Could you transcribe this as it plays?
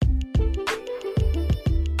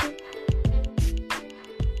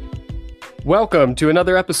Welcome to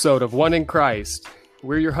another episode of One in Christ.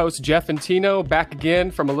 We're your hosts, Jeff and Tino, back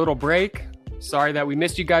again from a little break. Sorry that we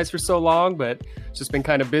missed you guys for so long, but it's just been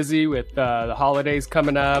kind of busy with the holidays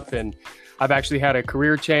coming up, and I've actually had a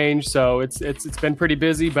career change, so it's been pretty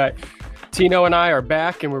busy. But Tino and I are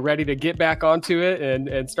back, and we're ready to get back onto it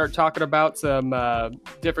and start talking about some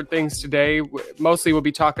different things today. Mostly we'll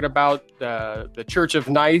be talking about the Church of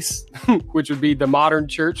Nice, which would be the modern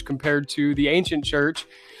church compared to the ancient church.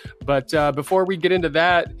 But before we get into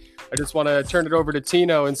that, I just want to turn it over to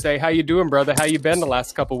Tino and say, how you doing, brother? How you been the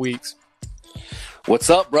last couple weeks? What's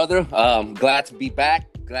up, brother? Glad to be back.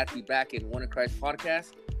 Glad to be back in One in Christ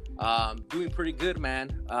podcast. Doing pretty good, man.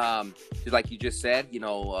 Just like you just said,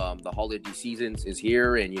 the holiday season is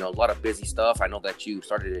here, and a lot of busy stuff. I know that you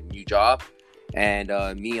started a new job,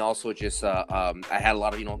 and me also just I had a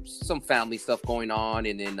lot of some family stuff going on,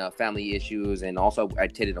 and then family issues, and also I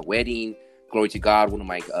attended a wedding. Glory to God. One of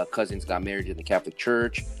my cousins got married in the Catholic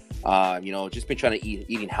Church. Just been trying to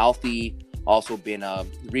eating healthy. Also been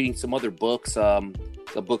reading some other books.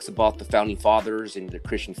 The books about the founding fathers and the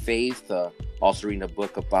Christian faith. Also reading a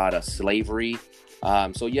book about slavery.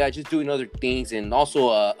 Just doing other things, and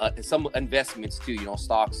also some investments too.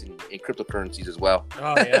 Stocks and cryptocurrencies as well.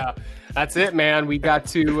 Oh yeah, that's it, man. We got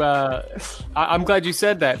to. I'm glad you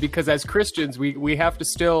said that, because as Christians, we have to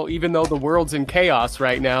still, even though the world's in chaos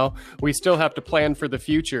right now, we still have to plan for the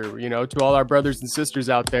future. To all our brothers and sisters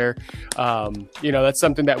out there, that's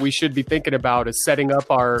something that we should be thinking about, is setting up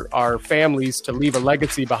our families to leave a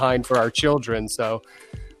legacy behind for our children. So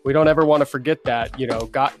we don't ever want to forget that,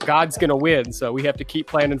 God's going to win. So we have to keep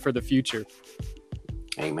planning for the future.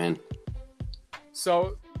 Amen.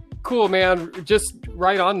 So cool, man. Just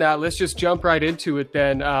right on that. Let's just jump right into it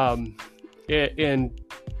then. And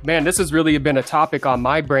man, this has really been a topic on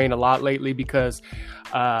my brain a lot lately, because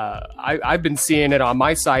I've been seeing it on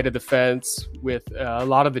my side of the fence with a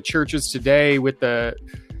lot of the churches today with the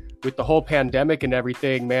whole pandemic and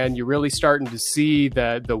everything. Man, you're really starting to see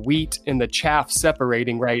the wheat and the chaff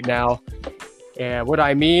separating right now. And what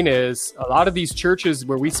I mean is, a lot of these churches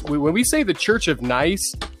when we say the Church of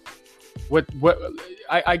Nice,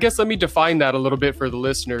 I guess let me define that a little bit for the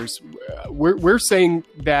listeners. We're saying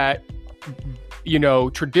that,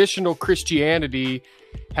 traditional Christianity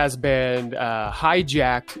has been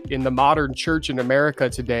hijacked in the modern church in America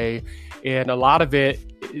today, and a lot of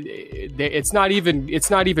it's not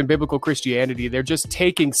even biblical Christianity. They're just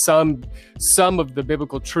taking some of the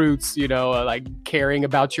biblical truths, like caring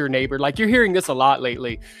about your neighbor. Like, you're hearing this a lot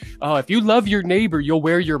lately. Oh, if you love your neighbor, you'll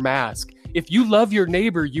wear your mask. If you love your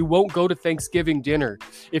neighbor, you won't go to Thanksgiving dinner.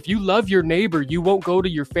 If you love your neighbor, you won't go to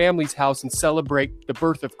your family's house and celebrate the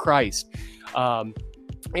birth of Christ. And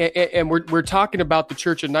we're talking about the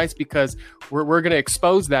Church of Nice because we're going to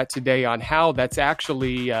expose that today on how that's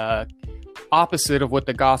actually opposite of what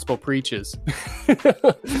the gospel preaches. When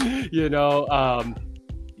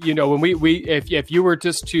if you were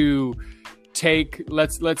just to take,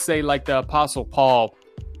 let's say, like the Apostle Paul,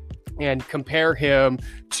 and compare him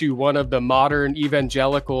to one of the modern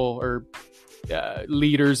evangelical or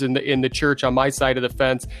leaders in the church on my side of the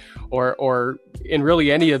fence, or in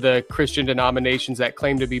really any of the Christian denominations that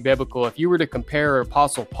claim to be biblical, if you were to compare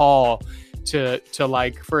Apostle Paul to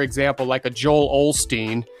like, for example, like a Joel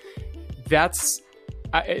Osteen,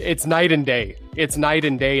 it's night and day. It's night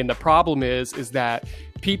and day. And the problem is that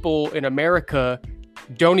people in America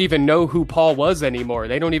don't even know who Paul was anymore.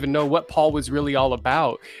 They don't even know what Paul was really all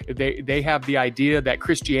about. They have the idea that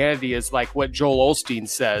Christianity is like what Joel Osteen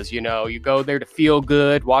says. You go there to feel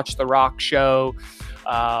good, watch the rock show.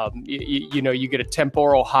 You get a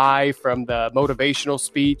temporal high from the motivational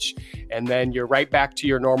speech, and then you're right back to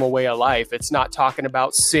your normal way of life. It's not talking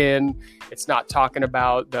about sin. It's not talking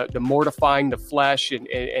about the mortifying the flesh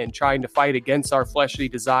and trying to fight against our fleshly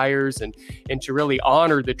desires and to really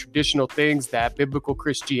honor the traditional things that biblical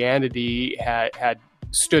Christianity had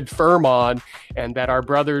stood firm on, and that our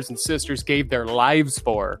brothers and sisters gave their lives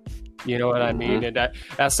for. You know what I mean? And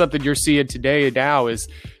that's something you're seeing today now, is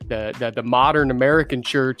the modern American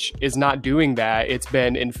church is not doing that. It's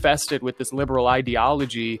been infested with this liberal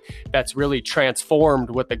ideology that's really transformed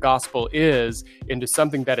what the gospel is into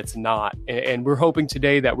something that it's not. And we're hoping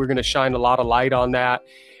today that we're going to shine a lot of light on that,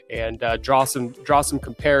 and draw some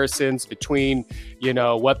comparisons between,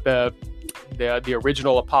 what the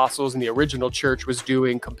original apostles and the original church was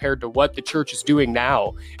doing compared to what the church is doing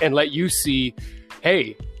now, and let you see,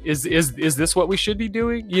 hey, is this what we should be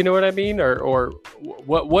doing? You know what I mean? Or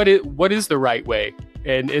what is the right way?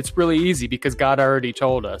 And it's really easy because God already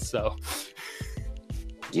told us. So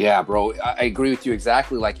yeah, bro, I agree with you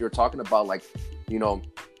exactly. Like you're talking about, like,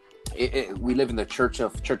 we live in the church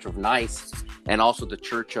of nice, and also the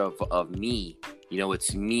church of me.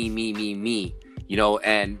 It's me.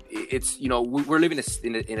 And it's we're living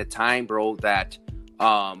in a time, bro, that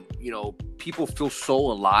people feel so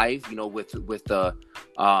alive, with the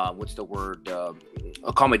what's the word,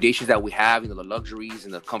 accommodations that we have, the luxuries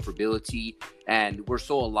and the comfortability, and we're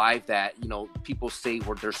so alive that people say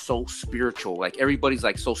they're so spiritual, like everybody's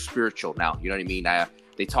like so spiritual now, you know what I mean?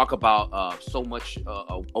 They talk about so much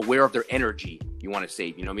aware of their energy, you want to say,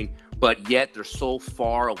 you know what I mean? But yet they're so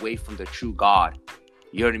far away from the true God.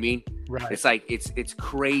 You know what I mean? Right. It's like it's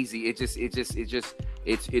crazy. It's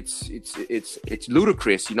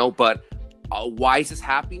ludicrous, But why is this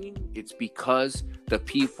happening? It's because the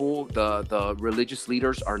people, the religious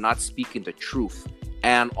leaders, are not speaking the truth,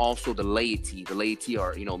 and also the laity. The laity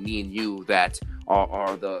are me and you that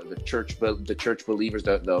are the church believers,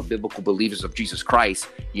 the biblical believers of Jesus Christ.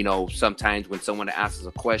 Sometimes when someone asks us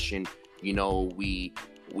a question,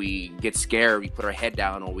 we get scared, we put our head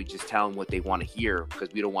down, or we just tell them what they want to hear because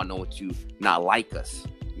we don't want no one to not like us.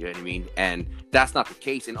 You know what I mean? And that's not the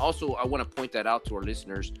case. And also, I want to point that out to our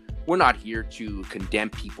listeners. We're not here to condemn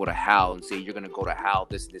people to hell and say you're going to go to hell,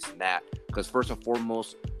 this, and that. Because first and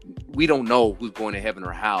foremost, we don't know who's going to heaven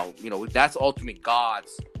or hell. That's ultimately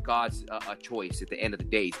God's choice at the end of the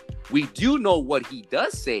day. We do know what he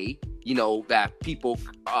does say, that people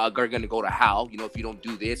are going to go to hell, if you don't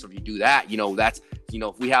do this or if you do that, that's,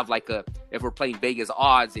 if we have if we're playing Vegas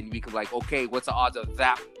odds and we can okay, what's the odds of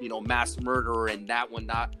that, mass murderer and that one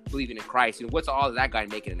not believing in Christ? What's the odds of that guy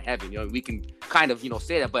making it in heaven? We can kind of,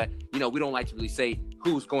 say that, but, we don't like to really say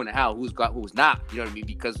who's going to hell, who's not, you know what I mean?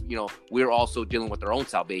 Because, we're also dealing with our own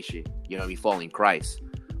salvation, following Christ.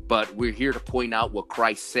 But we're here to point out what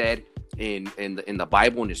Christ said in the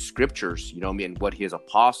Bible and his scriptures, and what his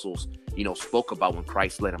apostles, spoke about when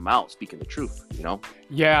Christ let him out, speaking the truth,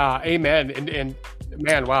 Yeah, amen. And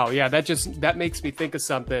man, wow, yeah, that makes me think of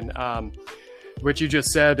something. What you just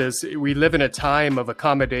said is we live in a time of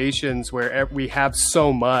accommodations where we have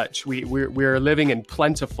so much. We're living in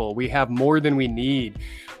plentiful. We have more than we need.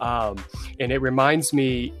 And it reminds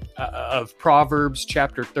me of Proverbs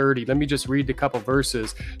chapter 30. Let me just read a couple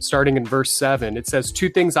verses, starting in verse 7. It says, 2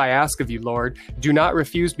 things I ask of you, Lord. Do not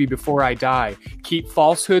refuse me before I die. Keep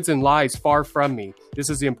falsehoods and lies far from me. This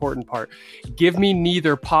is the important part. Give me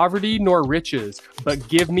neither poverty nor riches, but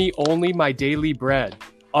give me only my daily bread.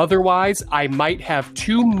 Otherwise, I might have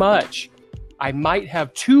too much. And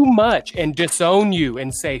disown you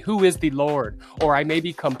and say, who is the Lord? Or I may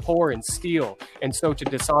become poor and steal, and so to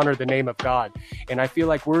dishonor the name of God. And I feel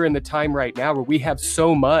like we're in the time right now where we have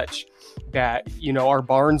so much that, our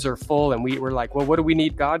barns are full, and we're like, well, what do we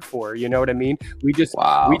need God for? You know what I mean? We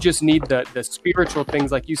just need the spiritual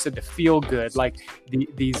things, like you said, to feel good, like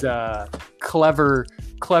these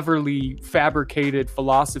cleverly fabricated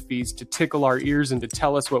philosophies to tickle our ears and to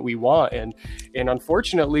tell us what we want. And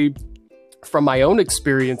unfortunately, from my own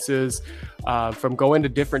experiences, from going to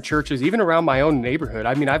different churches, even around my own neighborhood.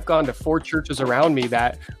 I mean, I've gone to 4 churches around me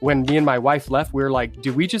that when me and my wife left, we were like,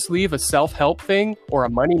 do we just leave a self-help thing or a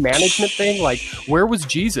money management thing? Like, where was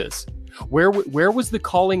Jesus? Where was the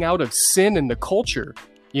calling out of sin in the culture?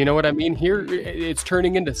 You know what I mean? Here, it's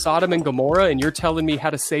turning into Sodom and Gomorrah, and you're telling me how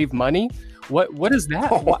to save money? What is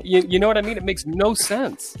that? You know what I mean? It makes no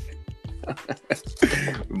sense.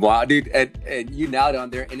 Wow, dude, and you nailed it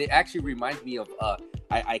on there. And it actually reminds me of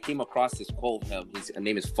I came across this quote. His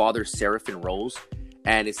name is Father Seraphim Rose,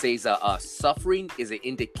 and it says, "Suffering is an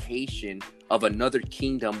indication of another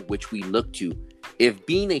kingdom which we look to. If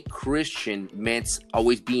being a Christian meant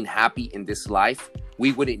always being happy in this life,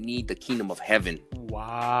 we wouldn't need the kingdom of heaven."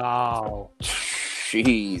 Wow.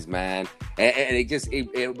 Jeez, man. And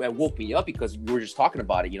it woke me up because we were just talking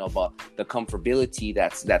about it, about the comfortability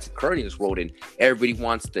that's occurring in this world, and everybody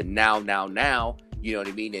wants the now, you know what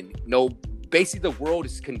I mean? And basically the world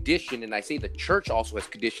is conditioned, and I say the church also has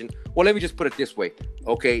conditioned. Well, let me just put it this way.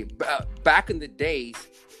 Okay, back in the days,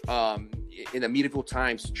 in the medieval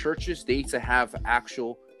times, churches, they used to have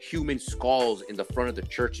actual human skulls in the front of the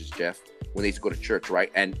churches, Jeff, when they used to go to church, right?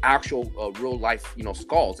 And actual real life,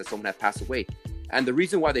 skulls that someone had passed away. And the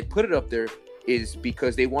reason why they put it up there is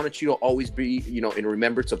because they wanted you to always be, in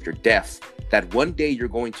remembrance of your death, that one day you're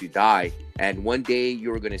going to die, and one day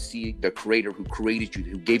you're going to see the creator who created you,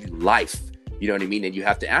 who gave you life, you know what I mean? And you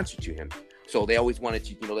have to answer to him. So they always wanted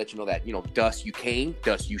to, let you know that, dust you came,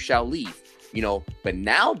 dust you shall leave, But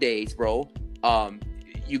nowadays, bro,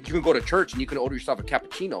 you can go to church and you can order yourself a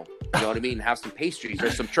cappuccino You know what I mean? Have some pastries.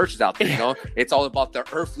 There's some churches out there, you know? It's all about the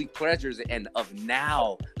earthly pleasures and of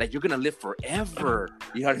now. Like, you're going to live forever.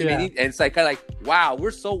 You know what I mean? And it's like, kind of like, wow,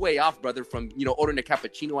 we're so way off, brother, from, you know, ordering a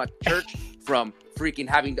cappuccino at church, from freaking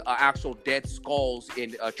having actual dead skulls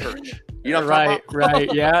in a church. You know what I'm talking about?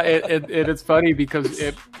 Right. Yeah. It's funny because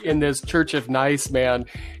in this Church of Nice, man,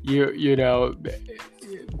 you know,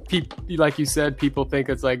 like you said, people think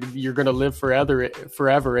it's like you're going to live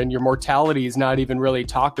forever, and your mortality is not even really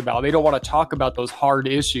talked about. They don't want to talk about those hard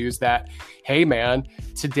issues that, hey man,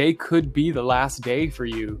 today could be the last day for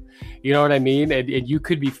you. You know what I mean? And you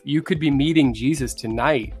could be meeting Jesus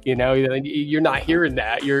tonight. You know, you're not hearing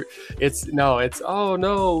that. Oh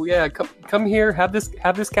no, yeah, come here, have this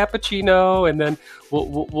cappuccino, and then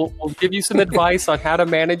we'll give you some advice on how to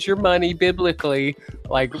manage your money biblically.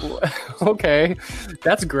 Like, okay,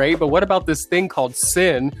 that's great, but what about this thing called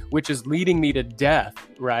sin, which is leading me to death,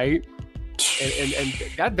 right?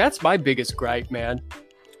 And that's my biggest gripe, man.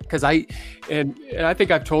 Because I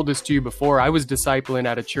think I've told this to you before. I was discipling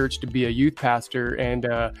at a church to be a youth pastor, and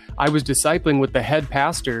I was discipling with the head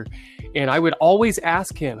pastor, and I would always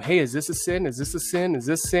ask him, hey, is this a sin? Is this a sin? Is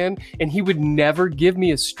this sin? And he would never give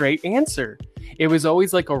me a straight answer. It was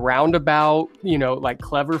always like a roundabout, you know, like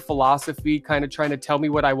clever philosophy, kind of trying to tell me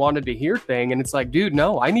what I wanted to hear thing. And it's like, dude,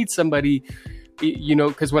 no, I need somebody, you know,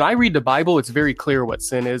 because when I read the Bible, it's very clear what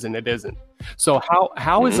sin is and it isn't. So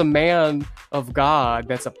how is a man of God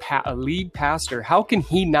that's a lead pastor, how can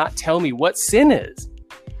he not tell me what sin is?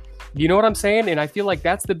 You know what I'm saying? And I feel like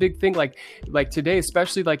that's the big thing. Like today,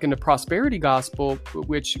 especially like in the prosperity gospel,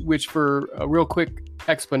 which for a real quick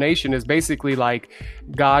explanation is basically like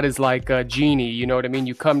God is like a genie. You know what I mean?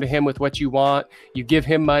 You come to him with what you want, you give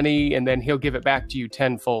him money, and then he'll give it back to you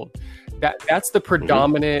tenfold. That's the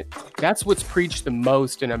predominant, that's what's preached the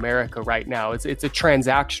most in America right now. It's a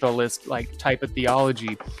transactionalist like type of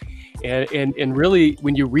theology. And really,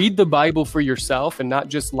 when you read the Bible for yourself and not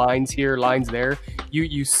just lines here, lines there,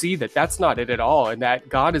 you see that that's not it at all. And that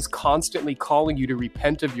God is constantly calling you to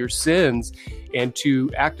repent of your sins and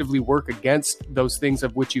to actively work against those things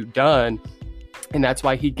of which you've done. And that's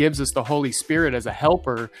why he gives us the Holy Spirit as a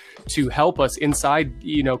helper to help us inside,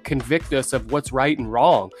 you know, convict us of what's right and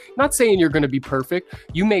wrong. Not saying you're going to be perfect.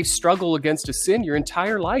 You may struggle against a sin your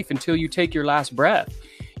entire life until you take your last breath.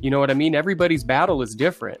 You know what I mean? Everybody's battle is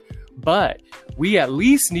different. But we at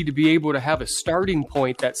least need to be able to have a starting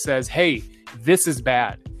point that says, hey, this is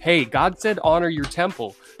bad. Hey, God said honor your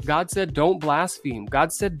temple. God said don't blaspheme.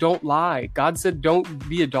 God said don't lie. God said don't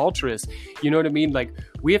be adulterous. You know what I mean? Like,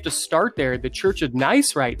 we have to start there. The Church of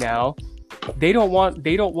Nice right now, they don't want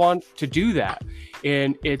to do that.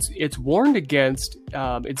 And it's warned against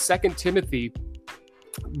in 2 Timothy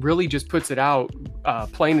really just puts it out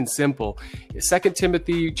plain and simple. 2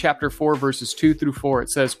 Timothy chapter 4 verses 2-4, it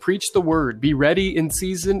says, preach the word, be ready in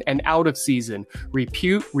season and out of season,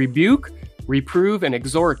 rebuke, reprove, and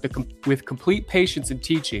exhort with complete patience and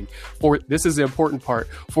teaching. For this is the important part.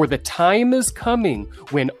 For the time is coming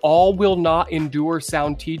when all will not endure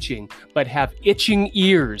sound teaching, but have itching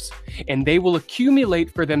ears, and they will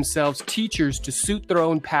accumulate for themselves teachers to suit their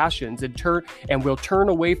own passions, and will turn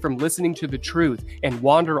away from listening to the truth and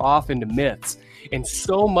wander off into myths. And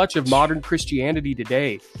so much of modern Christianity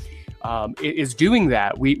today is doing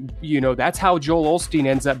that. That's how Joel Osteen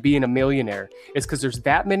ends up being a millionaire, is because there's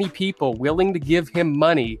that many people willing to give him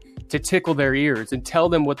money to tickle their ears and tell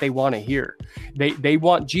them what they want to hear. They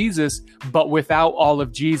want Jesus, but without all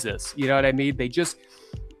of Jesus. You know what I mean?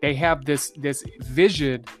 They have this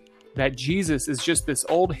vision that Jesus is just this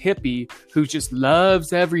old hippie who just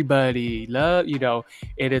loves everybody, and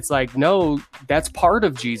it's like, no, that's part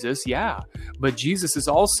of Jesus. Yeah. But Jesus is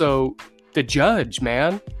also the judge,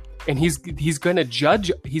 man. And he's going to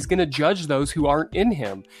judge those who aren't in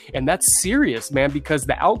him. And that's serious, man, because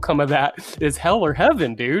the outcome of that is hell or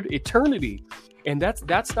heaven, dude, eternity. And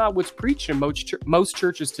that's not what's preached in most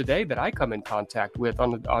churches today that I come in contact with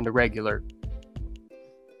on the regular.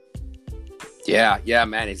 Yeah,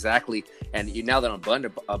 man, exactly. And you now that I'm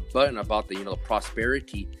button about the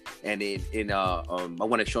prosperity, and I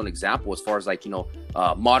want to show an example as far as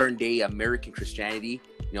modern day American Christianity.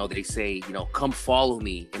 They say, come follow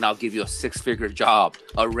me and I'll give you a 6-figure job,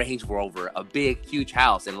 a Range Rover, a big, huge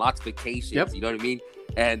house, and lots of vacations. Yep. You know what I mean?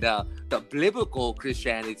 And the biblical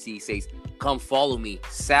Christianity says, come follow me,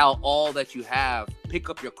 sell all that you have, pick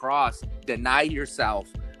up your cross, deny yourself,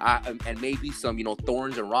 and maybe some,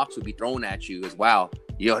 thorns and rocks will be thrown at you as well.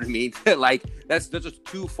 You know what I mean? Like, that's just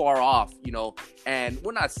too far off, and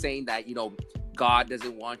we're not saying that, God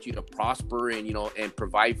doesn't want you to prosper and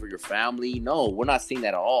provide for your family. No, we're not saying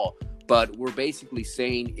that at all. But we're basically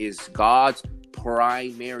saying is God's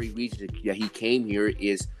primary reason that he came here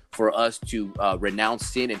is for us to renounce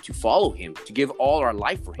sin and to follow him, to give all our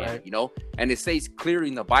life for him, right. you know. And it says clearly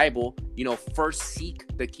in the Bible, you know, first seek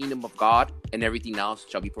the kingdom of God and everything else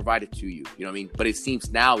shall be provided to you. You know what I mean? But it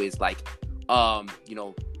seems now is like, you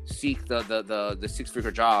know, seek the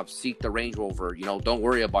six-figure job, seek the Range Rover, you know, don't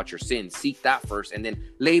worry about your sins. Seek that first, and then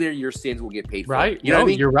later your sins will get paid for. Right. You know what I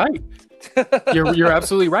mean? You're right. You're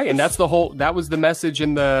absolutely right. And that's that was the message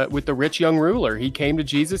with the rich young ruler. He came to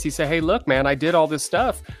Jesus. He said, "Hey, look, man, I did all this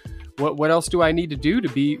stuff. What else do I need to do to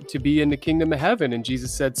be in the kingdom of heaven?" And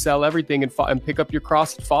Jesus said, "Sell everything and pick up your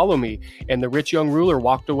cross and follow me." And the rich young ruler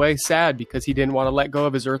walked away sad because he didn't want to let go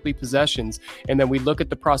of his earthly possessions. And then we look at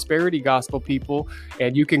the prosperity gospel people,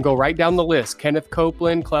 and you can go right down the list: Kenneth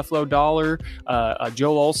Copeland, Creflo Dollar,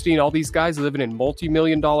 Joel Osteen, all these guys living in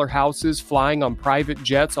multi-million-dollar houses, flying on private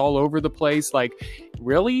jets all over the place. Like,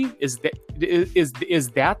 really? Is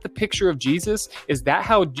that the picture of Jesus? Is that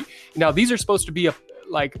how? Now, these are supposed to be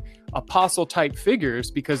like apostle type figures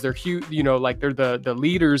because they're huge, you know, like they're the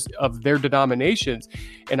leaders of their denominations.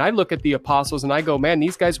 And I look at the apostles and I go, man,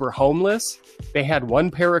 these guys were homeless. They had one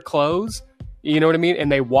pair of clothes, you know what I mean? And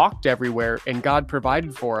they walked everywhere and God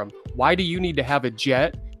provided for them. Why do you need to have a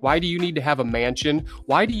jet? Why do you need to have a mansion?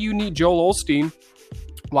 Why do you need Joel Osteen?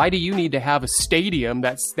 Why do you need to have a stadium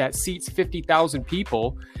that seats 50,000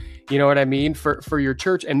 people? You know what I mean? For your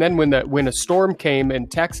church. And then when a storm came in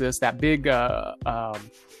Texas, that big,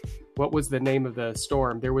 what was the name of the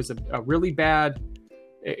storm? There was a really bad,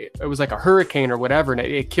 it was like a hurricane or whatever, and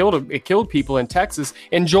it killed people in Texas.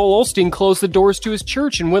 And Joel Osteen closed the doors to his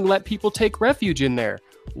church and wouldn't let people take refuge in there.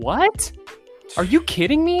 What? Are you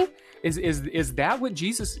kidding me? Is that what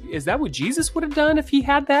Jesus would have done if he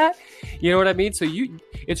had that? You know what I mean? So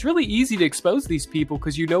it's really easy to expose these people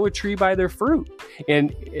because you know a tree by their fruit.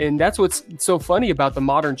 And that's what's so funny about the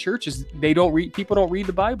modern church is people don't read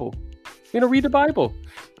the Bible. They don't read the Bible.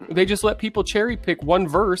 They just let people cherry pick one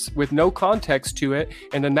verse with no context to it.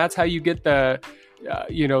 And then that's how you get the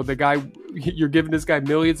guy, you're giving this guy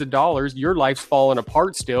millions of dollars. Your life's falling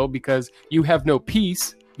apart still because you have no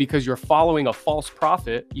peace because you're following a false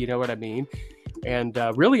prophet. You know what I mean? And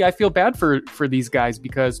really, I feel bad for these guys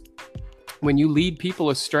because when you lead people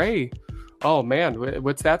astray, oh man,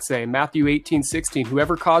 what's that say? Matthew 18:16,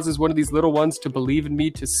 whoever causes one of these little ones to believe in me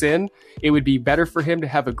to sin, it would be better for him to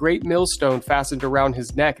have a great millstone fastened around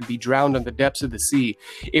his neck and be drowned in the depths of the sea.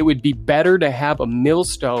 It would be better to have a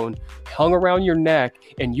millstone hung around your neck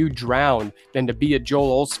and you drown than to be a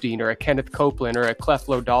Joel Osteen or a Kenneth Copeland or a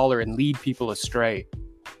Creflo Dollar and lead people astray.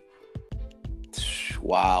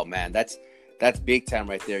 Wow, man, that's big time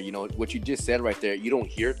right there. You know what you just said right there. You don't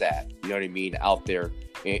hear that. You know what I mean? Out there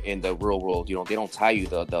in the real world, you know, they don't tell you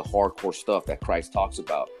the hardcore stuff that Christ talks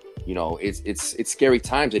about. You know, it's scary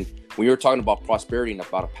times. And when you were talking about prosperity and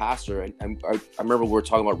about a pastor, and I remember we were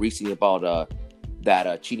talking about recently about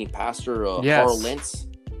that cheating pastor, yes. Carl Lentz.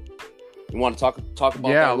 You want to talk about?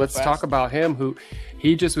 Yeah, that let's talk about him. Who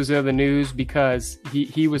he just was in the news because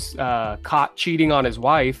he was caught cheating on his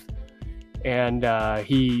wife. And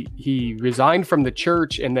he resigned from the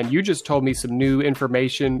church, and then you just told me some new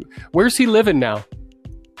information. Where's he living now?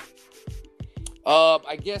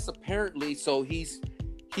 I guess apparently, so he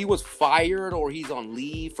was fired or he's on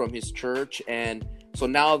leave from his church, and so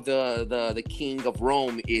now the king of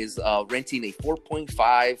Rome is renting a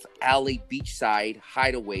 4.5 alley beachside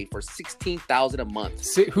hideaway for $16,000 a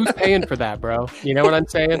month. Who's paying for that, bro? You know what I'm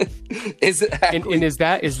saying? Exactly. And is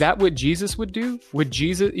that what Jesus would do? Would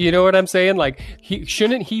Jesus, you know what I'm saying? Like,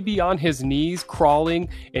 shouldn't he be on his knees crawling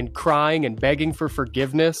and crying and begging for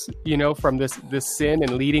forgiveness, you know, from this sin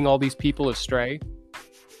and leading all these people astray?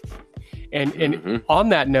 And on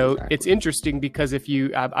that note, exactly. It's interesting because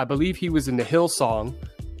I believe he was in the Hillsong.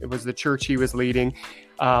 It was the church he was leading,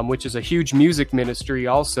 which is a huge music ministry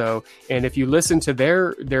also. And if you listen to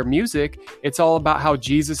their music, it's all about how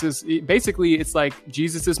Jesus is basically, it's like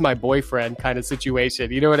Jesus is my boyfriend kind of situation.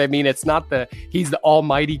 You know what I mean? It's not he's the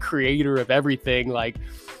almighty creator of everything. Like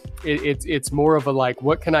it's more of a like,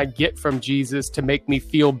 what can I get from Jesus to make me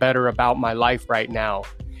feel better about my life right now?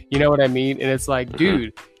 You know what I mean? And it's like,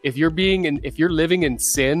 dude, if you're living in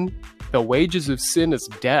sin, the wages of sin is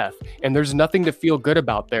death. And there's nothing to feel good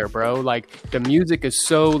about there, bro. Like, the music is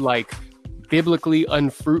so like biblically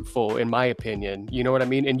unfruitful, in my opinion. You know what I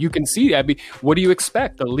mean? And you can see that. What do you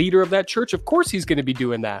expect? The leader of that church, of course he's going to be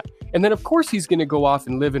doing that. And then of course he's going to go off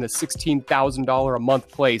and live in a $16,000 a month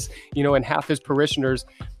place, you know, and half his parishioners,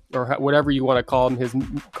 or whatever you want to call them, his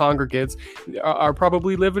congregants, are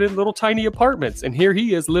probably living in little tiny apartments. And here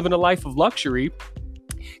he is living a life of luxury,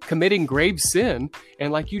 committing grave sin.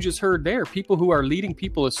 And like you just heard there, people who are leading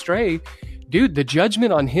people astray, dude, the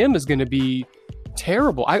judgment on him is going to be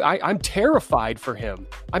terrible. I'm terrified for him.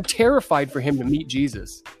 I'm terrified for him to meet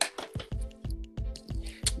Jesus.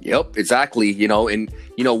 Yep, exactly. And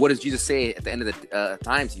what does Jesus say at the end of the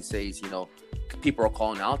times? He says, people are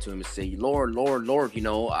calling out to him and say, Lord, Lord, Lord,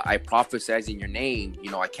 I prophesied in your name,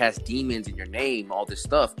 I cast demons in your name, all this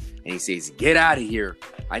stuff. And he says, get out of here.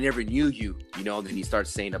 I never knew you. Then he starts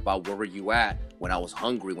saying about where were you at when I was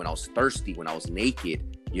hungry, when I was thirsty, when I was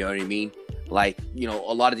naked. You know what I mean? Like, a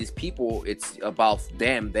lot of these people, it's about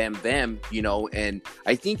them, and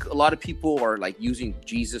I think a lot of people are like using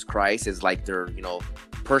Jesus Christ as like their,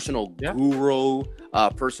 personal guru,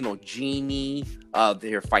 personal genie,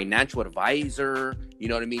 their financial advisor, you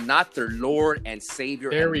know what I mean? Not their Lord and Savior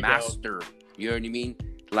and Master. Go. You know what I mean?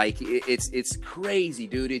 Like it's crazy,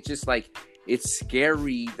 dude. It's just like, it's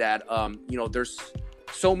scary that, there's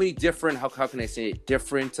so many different, how can I say it?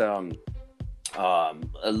 Different,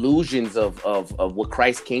 illusions of what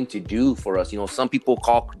Christ came to do for us. Some people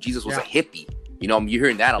call Jesus was a hippie. You're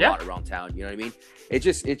hearing that a lot around town. You know what I mean? It's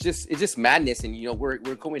just madness, and we're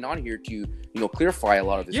going on here to clarify a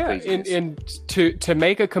lot of this craziness. And to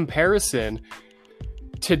make a comparison,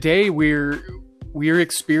 today we're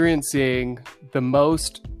experiencing the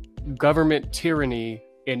most government tyranny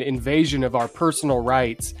and invasion of our personal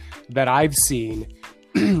rights that I've seen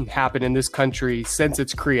happen in this country since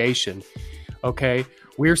its creation. Okay,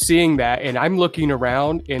 we're seeing that, and I'm looking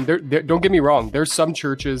around, and don't get me wrong, there's some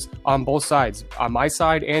churches on both sides, on my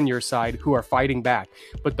side and your side, who are fighting back.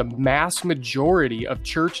 But the mass majority of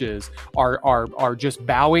churches are just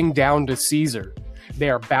bowing down to Caesar.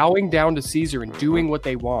 They are bowing down to Caesar and doing what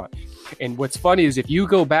they want. And what's funny is if you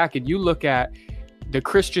go back and you look at the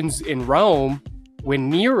Christians in Rome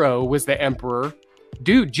when Nero was the emperor,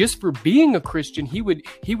 dude, just for being a Christian, he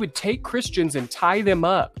would take Christians and tie them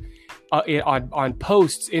up on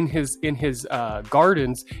posts in his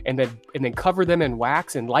gardens, and then cover them in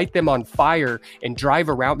wax and light them on fire and drive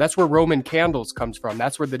around. That's where Roman candles comes from.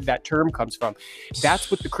 That's where that term comes from.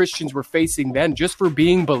 That's what the Christians were facing then, just for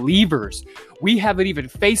being believers. We haven't even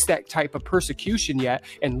faced that type of persecution yet,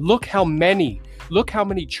 and look how many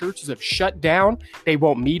churches have shut down. They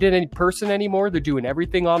won't meet in person anymore. They're doing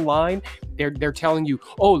everything online. They're telling you,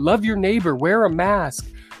 oh, love your neighbor, wear a mask.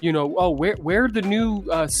 Wear the new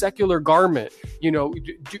secular garment,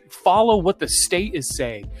 follow what the state is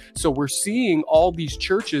saying. So we're seeing all these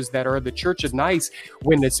churches that are the church of nice.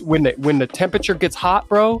 When the temperature gets hot,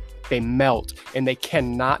 bro, they melt, and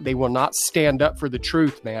they will not stand up for the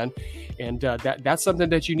truth, man. And that's something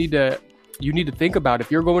that you need to think about. If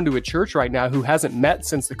you're going to a church right now who hasn't met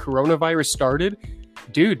since the coronavirus started,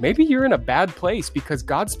 dude, maybe you're in a bad place, because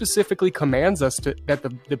God specifically commands us that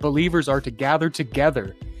the believers are to gather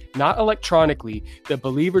together, not electronically. The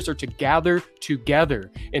believers are to gather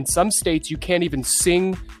together. In some states, you can't even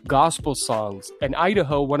sing gospel songs. In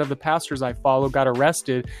Idaho, one of the pastors I follow got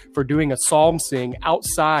arrested for doing a psalm sing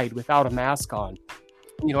outside without a mask on.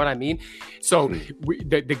 You know what I mean? So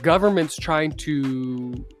the government's trying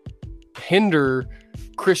to hinder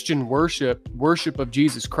Christian worship of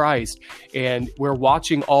Jesus Christ, and we're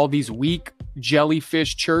watching all these weak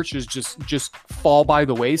jellyfish churches just fall by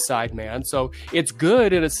the wayside, man. So it's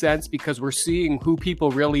good in a sense because we're seeing who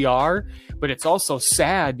people really are, but it's also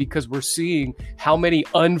sad because we're seeing how many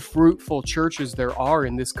unfruitful churches there are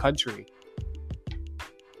in this country.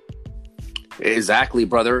 Exactly,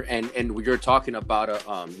 brother. And you're talking about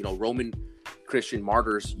Roman Christian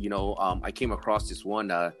martyrs. I came across this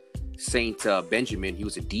one Saint Benjamin. He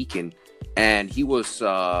was a deacon, and he was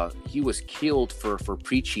killed for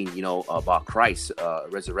preaching about Christ's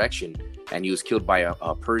resurrection, and he was killed by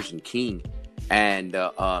a Persian king. And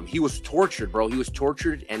he was tortured, bro. He was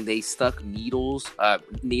tortured, and they stuck needles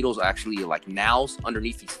actually like nails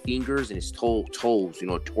underneath his fingers and his toes,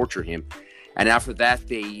 torture him. And after that,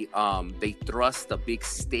 they thrust a big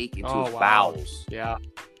stake into his bowels. Yeah.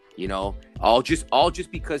 All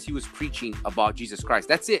just because he was preaching about Jesus Christ.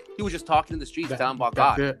 That's it. He was just talking in the streets, telling about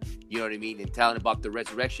God. It. You know what I mean? And telling about the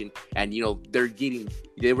resurrection. And they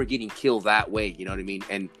were getting killed that way. You know what I mean?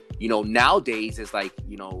 And nowadays it's like,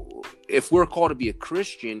 if we're called to be a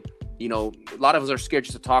Christian, a lot of us are scared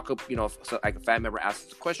just to talk up. If like a family member asks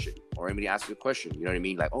us a question, or anybody asks us a question, you know what I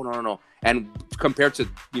mean? Like, oh no. And compared to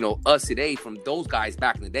us today, from those guys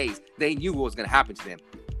back in the days, they knew what was going to happen to them.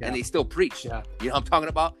 Yeah. And they still preach. Yeah. You know what I'm talking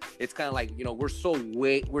about? It's kind of like,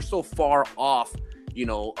 we're so far off,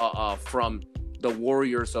 from the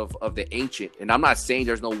warriors of the ancient. And I'm not saying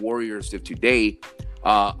there's no warriors of today.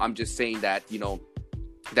 I'm just saying that,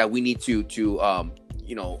 that we need to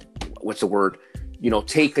what's the word?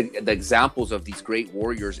 take the examples of these great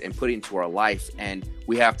warriors and put it into our life. And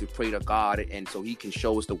we have to pray to God, and so he can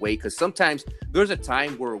show us the way, because sometimes there's a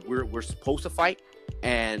time where we're supposed to fight,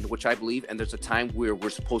 and which I believe, and there's a time where we're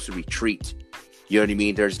supposed to retreat. You know what I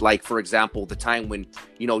mean? There's, like, for example, the time when,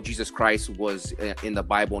 Jesus Christ was in the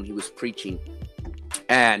Bible and he was preaching,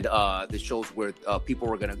 and this shows where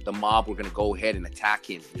the mob were gonna go ahead and attack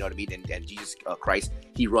him. You know what I mean? And Jesus Christ,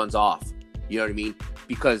 he runs off. You know what I mean?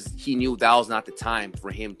 Because he knew that was not the time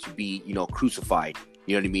for him to be, crucified.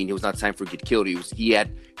 You know what I mean? It was not time for him to get killed. He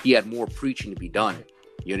had more preaching to be done.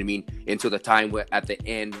 You know what I mean? Until the time where at the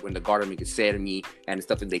end, when the government could say to me and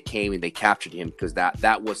stuff, and they came and they captured him, because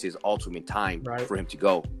that was his ultimate time for him to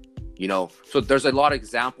go. So there's a lot of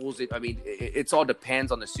examples. It's all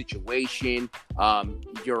depends on the situation.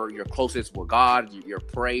 You're closest with God. You're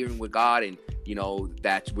praying with God, and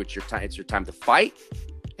that's what your time. It's your time to fight,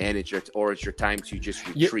 and it's your time to just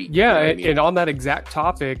retreat. Yeah, and on that exact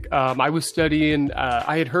topic, I was studying.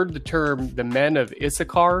 I had heard the term the men of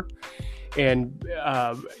Issachar, and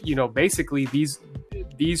basically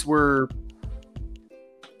these were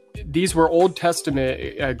Old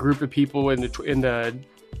Testament group of people in the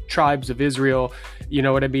tribes of Israel, you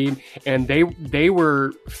know what I mean? And they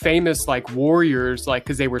were famous like warriors, like,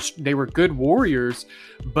 because they were good warriors,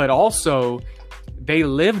 but also they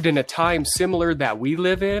lived in a time similar that we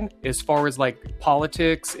live in, as far as like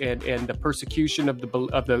politics and the persecution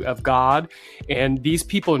of God. And these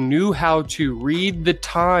people knew how to read the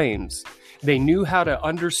times. They knew how to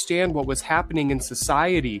understand what was happening in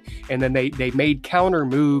society, and then they made counter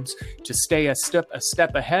moves to stay a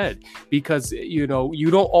step ahead, because you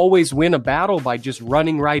don't always win a battle by just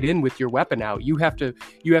running right in with your weapon out. You have to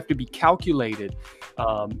be calculated.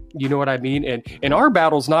 You know what I mean? And our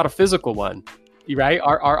battle's not a physical one. Right,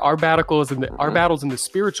 our battle is our battles in the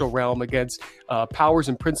spiritual realm against powers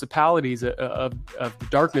and principalities of the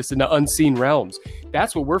darkness in the unseen realms.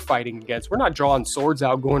 That's what we're fighting against. We're not drawing swords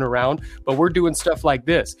out going around, but we're doing stuff like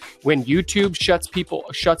this. When YouTube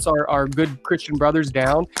shuts our good Christian brothers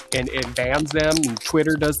down and bans them, and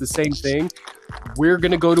Twitter does the same thing, we're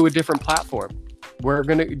gonna go to a different platform. We're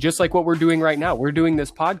going to, just like what we're doing right now, we're doing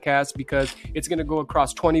this podcast because it's going to go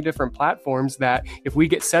across 20 different platforms that if we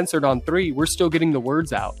get censored on 3, we're still getting the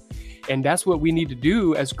words out. And that's what we need to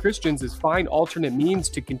do as Christians, is find alternate means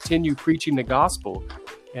to continue preaching the gospel.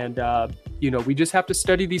 And, we just have to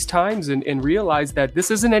study these times and realize that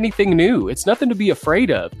this isn't anything new. It's nothing to be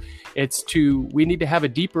afraid of. We need to have a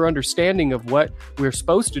deeper understanding of what we're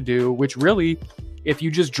supposed to do, which really, if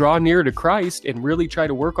you just draw near to Christ and really try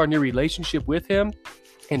to work on your relationship with him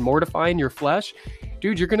and mortifying your flesh,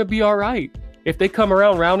 dude, you're going to be all right. If they come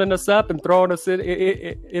around rounding us up and throwing us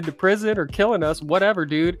into prison or killing us, whatever,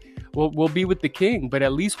 dude, we'll be with the king, but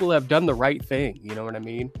at least we'll have done the right thing. You know what I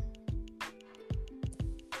mean?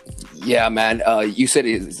 Yeah, man. You said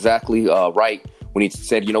it exactly right when he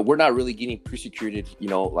said, we're not really getting persecuted,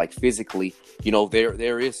 like physically.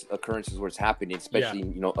 There is occurrences where it's happening, especially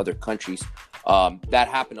in, other countries. That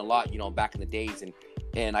happened a lot, back in the days.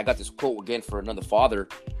 And I got this quote again for another father,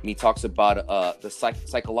 and he talks about the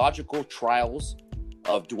psychological trials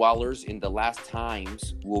of dwellers in the last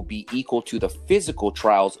times will be equal to the physical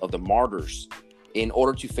trials of the martyrs. In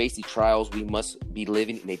order to face these trials, we must be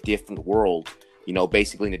living in a different world.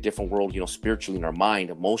 Basically in a different world, spiritually, in our mind,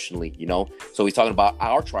 emotionally, So he's talking about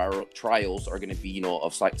our trials are going to be,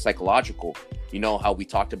 of psychological, how we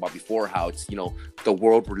talked about before, how it's, the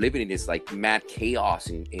world we're living in is like mad chaos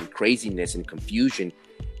and craziness and confusion.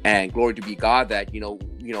 And glory to be God that,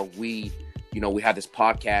 we have this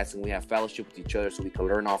podcast and we have fellowship with each other so we can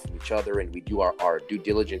learn off from each other, and we do our due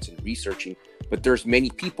diligence and researching. But there's many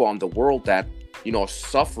people on the world that, are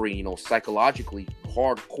suffering, psychologically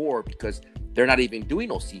hardcore, because they're not even doing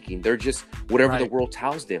no seeking. They're just whatever the world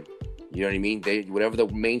tells them. You know what I mean? Whatever the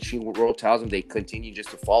mainstream world tells them, they continue just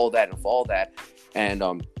to follow that.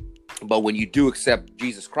 And but when you do accept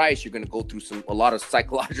Jesus Christ, you're going to go through a lot of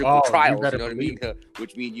psychological trials. You know what I mean?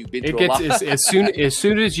 Which means you've been through a lot. As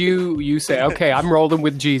soon as you say, okay, I'm rolling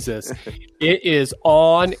with Jesus, it is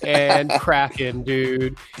on and cracking,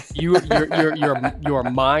 dude. Your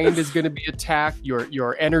mind is going to be attacked.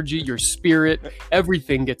 Your energy, your spirit,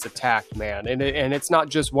 everything gets attacked, man. And it's not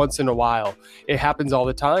just once in a while. It happens all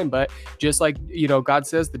the time. But just like God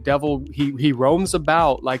says, the devil he roams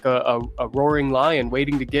about like a roaring lion,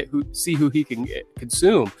 waiting to see who he can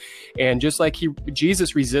consume. And just like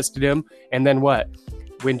Jesus resisted him, and then what?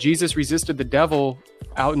 When Jesus resisted the devil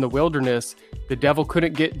out in the wilderness, the devil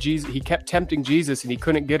couldn't get Jesus. He kept tempting Jesus and he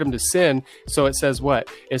couldn't get him to sin. So it says what?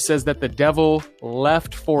 It says that the devil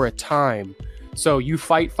left for a time. So you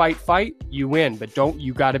fight, you win, but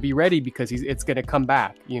you got to be ready because it's going to come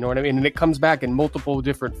back. You know what I mean? And it comes back in multiple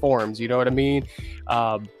different forms. You know what I mean?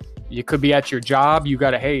 You could be at your job. You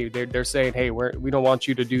got to, hey, they're saying, hey, we don't want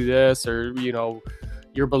you to do this, or, you know,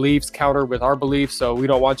 your beliefs counter with our beliefs, so we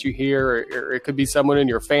don't want you here. Or it could be someone in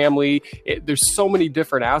your family. There's so many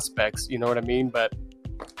different aspects. You know what I mean? But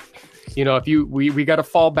you know, if we got to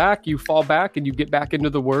fall back, you fall back and you get back into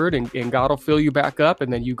the word, and God will fill you back up,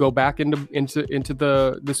 and then you go back into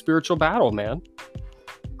the spiritual battle, man.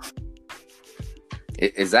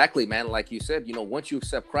 Exactly, man. Like you said, you know, once you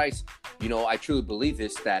accept Christ, you know, I truly believe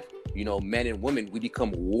this, that, you know, men and women, we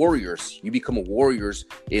become warriors. You become warriors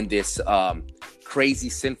in this crazy,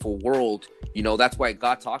 sinful world. You know, that's why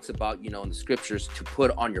God talks about, you know, in the scriptures, to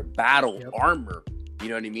put on your battle armor. You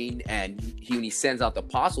know what I mean? And when he sends out the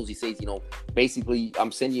apostles, he says, you know, basically,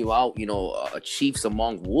 I'm sending you out, you know, chiefs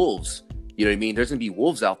among wolves. You know what I mean? There's gonna be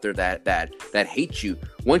wolves out there that hate you.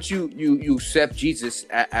 Once you accept Jesus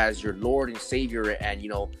as your Lord and Savior, and you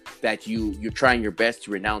know that you're trying your best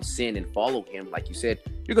to renounce sin and follow Him, like you said,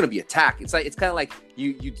 you're gonna be attacked. It's kind of like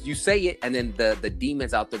you say it, and then the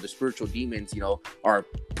demons out there, the spiritual demons, you know, are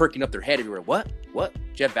perking up their head everywhere. What?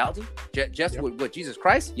 Jeff Baldi? Jeff's with Jesus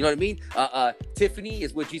Christ? You know what I mean? Tiffany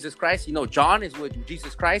is with Jesus Christ. You know, John is with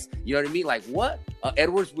Jesus Christ. You know what I mean? Like, what?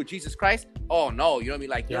 Edward's with Jesus Christ? Oh no, you know what I mean?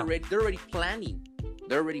 Like, they're already planning.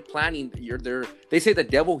 They're already planning. They say the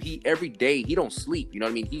devil, every day he don't sleep. You know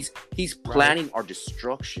what I mean? He's planning our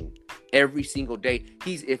destruction every single day.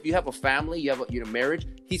 If you have a family, you have a marriage,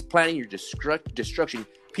 he's planning your destruction.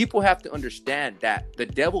 People have to understand that the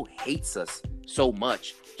devil hates us so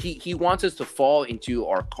much. He wants us to fall into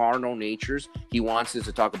our carnal natures. He wants us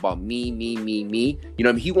to talk about me. You know what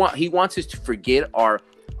I mean? He wants us to forget our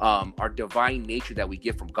divine nature that we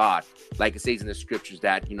get from God. Like it says in the scriptures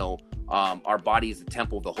that, you know, our body is the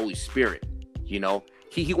temple of the Holy Spirit. You know,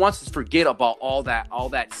 he wants us to forget about all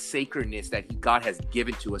that sacredness that God has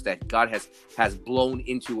given to us, that God has blown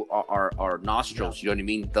into our nostrils. You know what I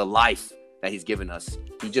mean? The life that he's given us.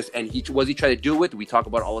 He try to do with, we talk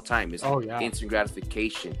about it all the time, is instant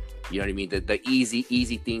gratification. You know what I mean? The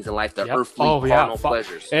easy things in life, the earthly carnal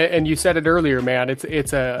pleasures. And you said it earlier, man.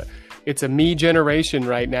 It's a me generation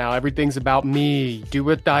right now. Everything's about me. Do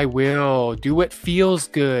what thy will. Do what feels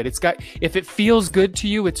good. If it feels good to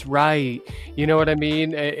you, it's right. You know what I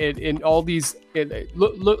mean? In all these,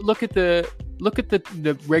 look at the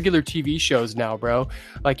regular TV shows now, bro.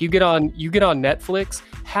 Like you get on Netflix,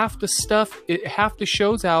 half the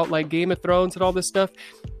shows out, like Game of Thrones and all this stuff,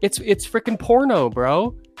 it's freaking porno,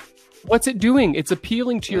 bro. What's it doing? It's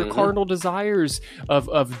appealing to your carnal desires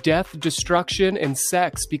of death, destruction, and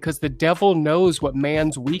sex, because the devil knows what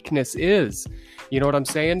man's weakness is. You know what I'm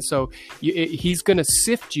saying? So he's going to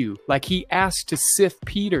sift you like he asked to sift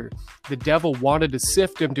Peter. The devil wanted to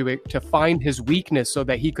sift him to find his weakness so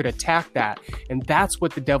that he could attack that. And that's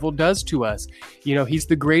what the devil does to us. You know, he's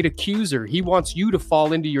the great accuser. He wants you to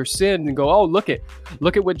fall into your sin and go, oh, look at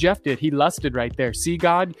what Jeff did. He lusted right there. See,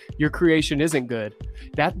 God, your creation isn't good.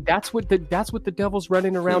 That's what the devil's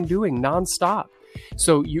running around doing nonstop.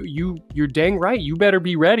 So you're dang right. You better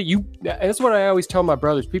be ready. That's what I always tell my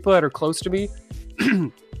brothers, people that are close to me.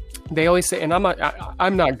 They always say, and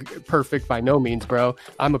I'm not perfect by no means, bro.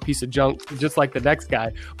 I'm a piece of junk just like the next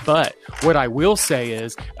guy. But what I will say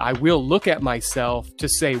is I will look at myself to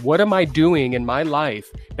say, what am I doing in my life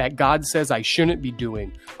that God says I shouldn't be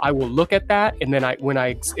doing? I will look at that. And then when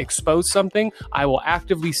I expose something, I will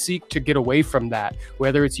actively seek to get away from that,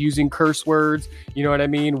 whether it's using curse words, you know what I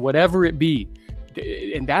mean? Whatever it be.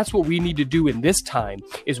 And that's what we need to do in this time,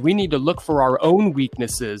 is we need to look for our own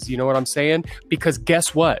weaknesses. You know what I'm saying? Because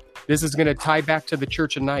guess what? This is going to tie back to the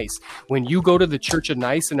Church of Nice. When you go to the Church of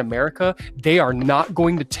Nice in America, they are not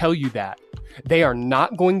going to tell you that. They are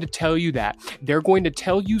not going to tell you that. They're going to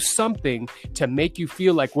tell you something to make you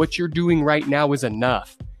feel like what you're doing right now is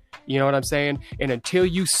enough. You know what I'm saying? And until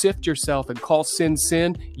you sift yourself and call sin,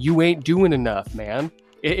 you ain't doing enough, man.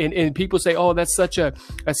 And people say, oh, that's such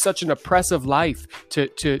an oppressive life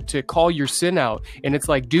to call your sin out. And it's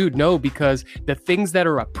like, dude, no, because the things that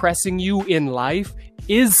are oppressing you in life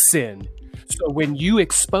is sin. So when you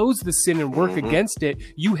expose the sin and work against it,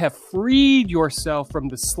 you have freed yourself from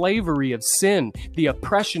the slavery of sin, the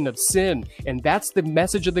oppression of sin. And that's the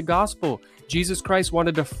message of the gospel. Jesus Christ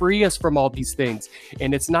wanted to free us from all these things.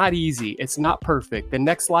 And it's not easy. It's not perfect. The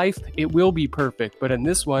next life, it will be perfect. But in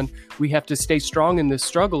this one, we have to stay strong in this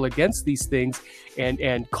struggle against these things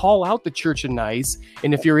and call out the Church of Nice.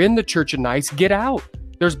 And if you're in the Church of Nice, get out.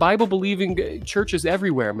 There's Bible-believing churches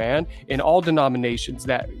everywhere, man, in all denominations,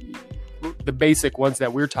 that the basic ones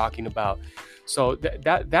that we're talking about. So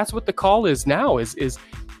that's what the call is now is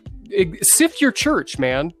sift your church,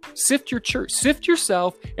 man. Sift your church, sift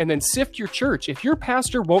yourself, and then sift your church. If your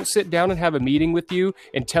pastor won't sit down and have a meeting with you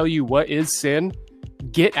and tell you what is sin,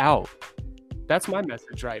 get out. That's my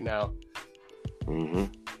message right now. Mm-hmm.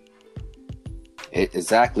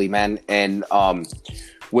 Exactly, man. And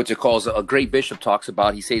what it calls a great bishop talks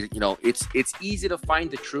about, he says, it's easy to find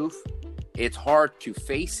the truth. It's hard to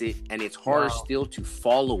face it, and it's harder still to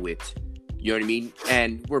follow it. You know what I mean?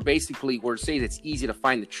 And we're saying it's easy to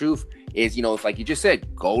find the truth is, it's like you just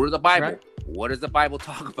said, go to the Bible. Right. What does the Bible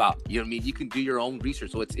talk about? You know what I mean? You can do your own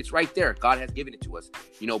research. So it's right there. God has given it to us,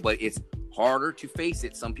 but it's harder to face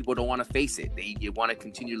it. Some people don't want to face it. They want to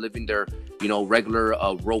continue living their, regular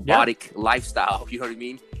robotic lifestyle. You know what I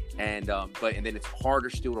mean? And and then it's harder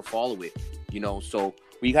still to follow it. So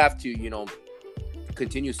we have to,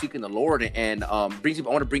 continue seeking the Lord. And I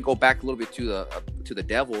want to go back a little bit to the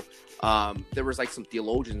devil. There was like some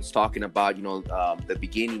theologians talking about the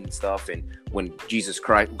beginning and stuff, and when Jesus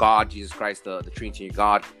Christ, the Trinity of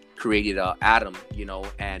God, created Adam,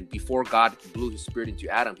 and before God blew his spirit into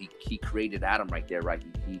Adam, he created Adam right there, right?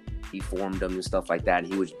 He formed him and stuff like that.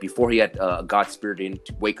 And before he had God's spirit in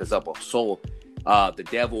to wake us up a soul, the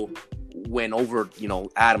devil went over,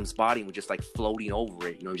 Adam's body and was just like floating over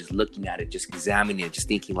it, just looking at it, just examining it, just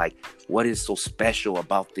thinking like, what is so special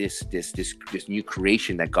about this new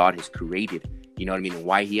creation that God has created? You know what I mean?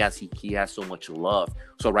 Why he has so much love.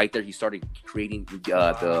 So right there, he started creating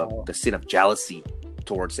the sin of jealousy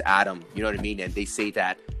towards Adam. You know what I mean? And they say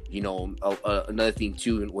that, another thing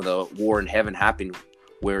too, when the war in heaven happened,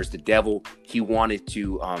 whereas the devil, he wanted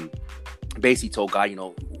to basically told God,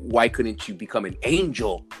 why couldn't you become an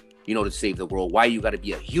angel, to save the world? Why you got to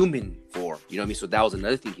be a human for? You know what I mean? So that was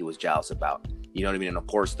another thing he was jealous about. You know what I mean? And of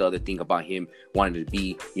course, the other thing about him wanting to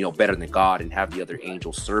be, better than God and have the other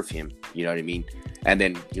angels serve him. You know what I mean? And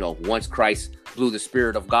then, once Christ blew the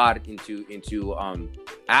spirit of God into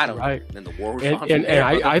Adam, right, then the war was on. And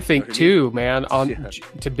I think too, man,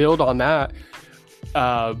 to build on that,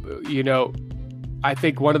 I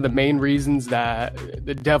think one of the main reasons that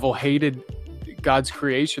the devil hated God's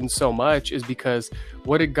creation so much is because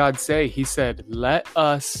what did God say? He said, let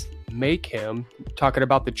us make him, talking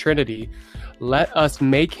about the Trinity, let us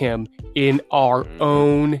make him in our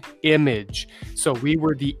own image. So we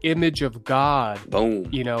were the image of God. Boom.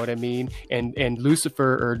 You know what I mean? And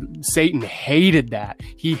Lucifer or Satan hated that.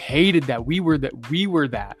 He hated that. We were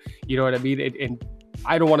that. You know what I mean? And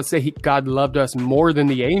I don't want to say God loved us more than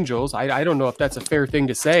the angels. I don't know if that's a fair thing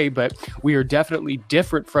to say, but we are definitely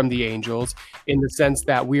different from the angels in the sense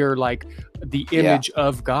that we are like the image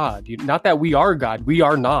of God. Not that we are God, we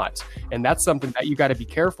are not. And that's something that you got to be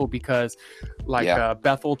careful because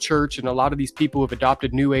Bethel Church and a lot of these people who have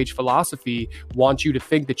adopted New Age philosophy want you to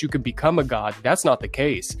think that you can become a God. That's not the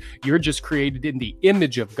case. You're just created in the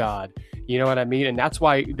image of God. You know what I mean? And that's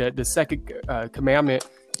why the second commandment,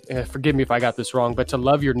 forgive me if I got this wrong, but to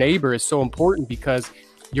love your neighbor is so important because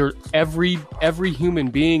every human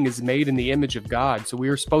being is made in the image of God. So we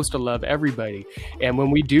are supposed to love everybody. And when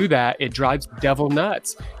we do that, it drives the devil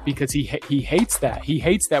nuts because he hates that. He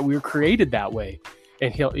hates that we were created that way.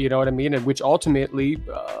 And he'll, you know what I mean? And which ultimately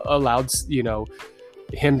allowed,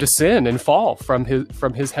 him to sin and fall from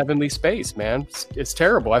his heavenly space, man. It's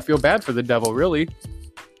terrible. I feel bad for the devil, really.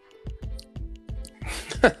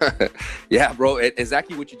 Yeah, bro.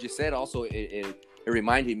 Exactly what you just said. Also, it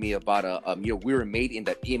reminded me about we were made in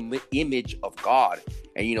the image of God,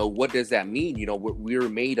 and what does that mean? We were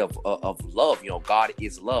made of love. God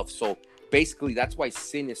is love. So basically, that's why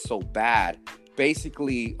sin is so bad.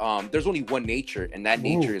 Basically, there's only one nature, and that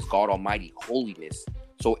nature is God Almighty, holiness.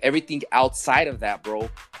 So everything outside of that, bro,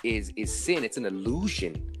 is sin. It's an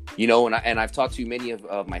illusion. And I've talked to many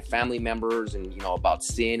of my family members and, about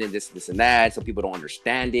sin and this and that. Some people don't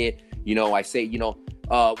understand it. I say,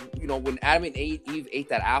 when Adam and Eve ate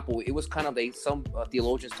that apple, it was kind of some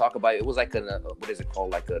theologians talk about it was like what is it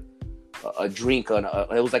called? Like a drink.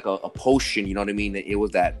 It was like a potion. You know what I mean? It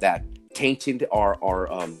was that tainted our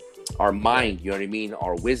mind. You know what I mean?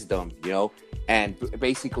 Our wisdom. And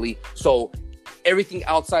basically, so everything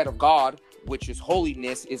outside of God, which is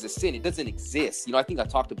holiness, is a sin. It doesn't exist. I think I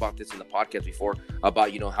talked about this in the podcast before about,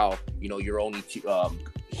 how, you're only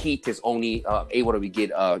heat is only able to be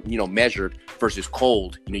measured versus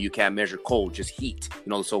cold. You can't measure cold, just heat.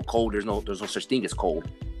 So cold, there's no such thing as cold.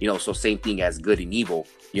 So same thing as good and evil.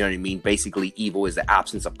 You know what I mean? Basically, evil is the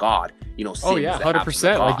absence of God. Sin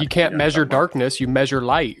 100%. Like you can't measure darkness, you measure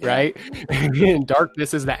light, right? And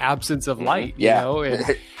darkness is the absence of light.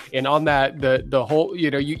 And on that, the whole,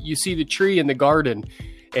 you see the tree in the garden,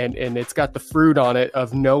 and it's got the fruit on it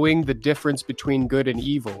of knowing the difference between good and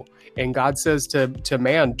evil. And God says to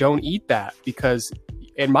man, don't eat that, because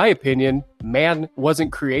in my opinion, man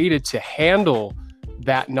wasn't created to handle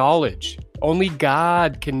that knowledge. Only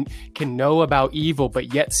God can know about evil,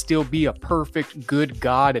 but yet still be a perfect, good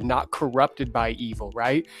God and not corrupted by evil,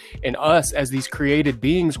 right? And us as these created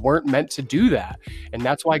beings weren't meant to do that. And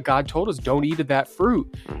that's why God told us, don't eat of that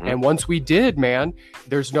fruit. Mm-hmm. And once we did, man,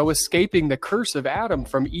 there's no escaping the curse of Adam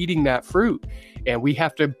from eating that fruit. And we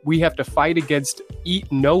have to fight against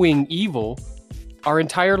knowing evil our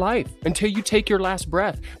entire life until you take your last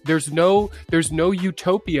breath. There's no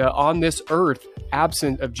utopia on this earth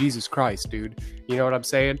absent of Jesus Christ, dude. You know what I'm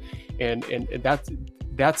saying? And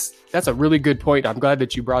that's a really good point. I'm glad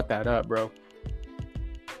that you brought that up, bro.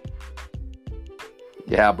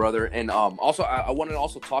 Yeah, brother. And also I wanted to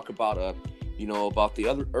also talk about about the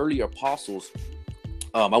other early apostles.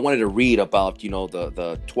 I wanted to read about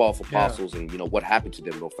the 12 apostles and what happened to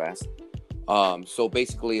them real fast. So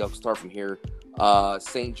basically, I'll start from here.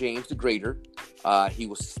 St. James the Greater, he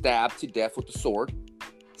was stabbed to death with the sword.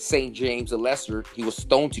 St. James the Lesser, he was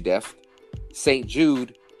stoned to death. St.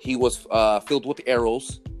 Jude, he was filled with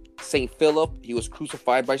arrows. St. Philip, he was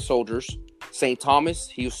crucified by soldiers. St. Thomas,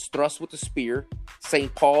 he was thrust with a spear.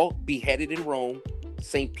 St. Paul, beheaded in Rome.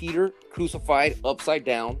 St. Peter, crucified upside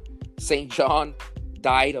down. St. John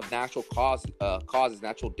died of natural causes,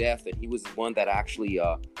 natural death, and he was the one that actually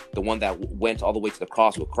the one that went all the way to the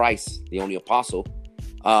cross with Christ, the only apostle,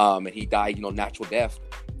 and he died natural death.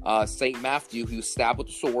 Saint Matthew, he was stabbed with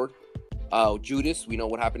a sword. Judas, we know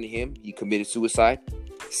what happened to him, he committed suicide.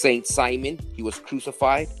 Saint Simon, he was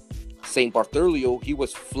crucified. Saint Bartholomew, he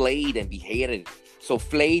was flayed and beheaded. So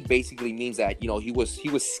flayed basically means that he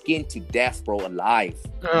was skinned to death, bro, alive.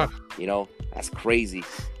 That's crazy.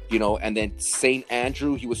 And then Saint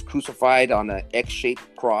Andrew, he was crucified on an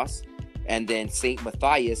X-shaped cross. And then Saint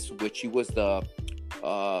Matthias, which he was the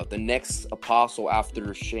next apostle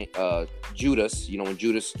after Judas. When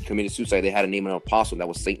Judas committed suicide, they had to name an apostle. That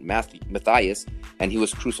was Saint Matthias, and he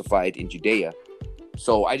was crucified in Judea.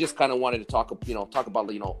 So I just kind of wanted to talk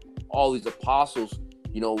about all these apostles.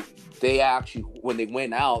 They actually, when they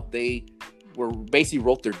went out, they were basically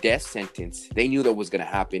wrote their death sentence. They knew that was going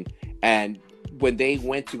to happen, and when they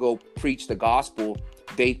went to go preach the gospel,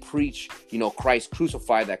 they preached, Christ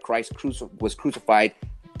crucified, that Christ was crucified.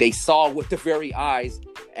 They saw with their very eyes,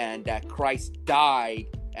 and that Christ died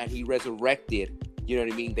and he resurrected. You know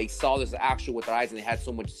what I mean? They saw this actual with their eyes, and they had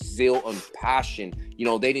so much zeal and passion.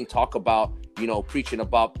 They didn't talk about, preaching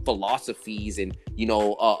about philosophies and,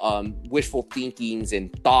 wishful thinkings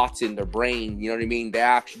and thoughts in their brain. You know what I mean?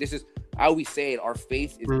 I always say it, our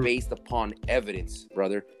faith is based upon evidence,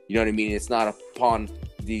 brother. You know what I mean? It's not upon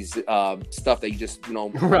these stuff that you just,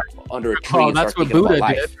 right. under a tree. Oh, that's what Buddha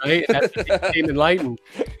did, right? That's what he became enlightened.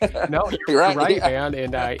 No, you're right, yeah. Man.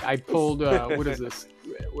 And I pulled, what is this?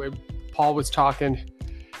 Where Paul was talking,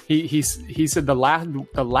 he said the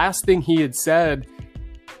last thing he had said,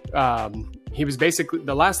 he was basically,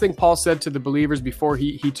 the last thing Paul said to the believers before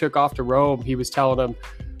he took off to Rome, he was telling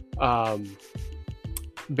them,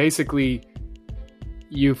 basically,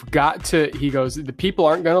 you've got to, he goes, the people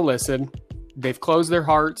aren't going to listen. They've closed their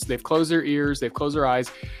hearts. They've closed their ears. They've closed their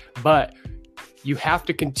eyes. But you have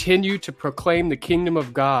to continue to proclaim the kingdom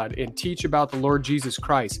of God and teach about the Lord Jesus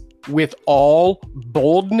Christ with all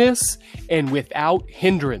boldness and without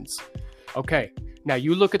hindrance. Okay. Now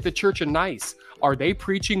you look at the Church of Nice. Are they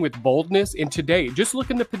preaching with boldness? And today, just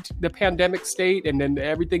look in the pandemic state and then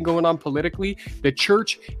everything going on politically, the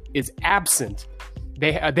church is absent.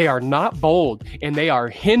 They are not bold, and they are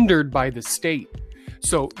hindered by the state.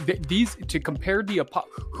 So these, to compare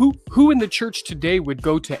who in the church today would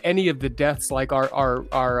go to any of the deaths like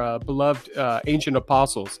our beloved ancient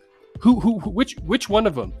apostles? Which one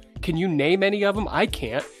of them? Can you name any of them? I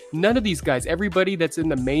can't. None of these guys. Everybody that's in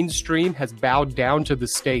the mainstream has bowed down to the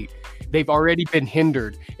state. They've already been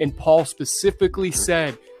hindered, and Paul specifically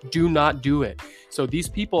said, "Do not do it." So these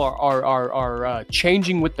people are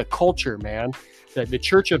changing with the culture, man. The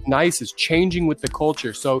Church of Nice is changing with the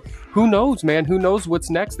culture. So who knows, man? Who knows what's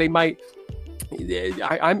next? They might.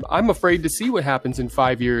 I'm afraid to see what happens in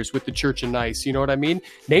 5 years with the Church of Nice. You know what I mean?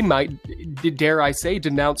 They might, dare I say,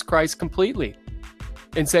 denounce Christ completely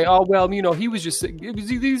and say, "Oh well, he was just.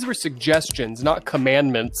 These were suggestions, not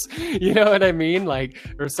commandments." You know what I mean?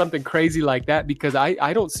 Or something crazy like that. Because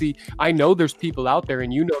I don't see. I know there's people out there,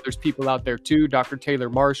 and there's people out there too. Dr. Taylor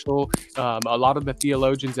Marshall, a lot of the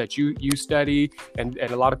theologians that you study, and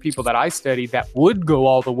a lot of people that I study that would go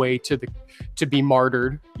all the way to be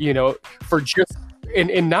martyred. For just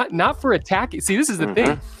and not for attacking. See, this is the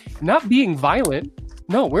thing. Not being violent.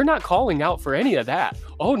 No, we're not calling out for any of that.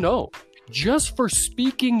 Oh, no. Just for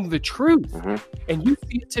speaking the truth. And you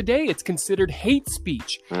see it today, it's considered hate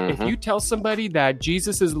speech. If you tell somebody that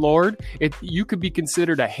Jesus is Lord, you could be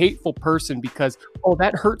considered a hateful person because, oh,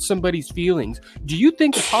 that hurts somebody's feelings. Do you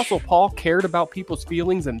think Apostle Paul cared about people's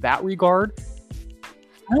feelings in that regard?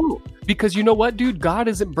 No, because you know what, dude? God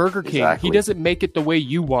isn't Burger King. Exactly. He doesn't make it the way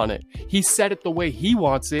you want it. He said it the way he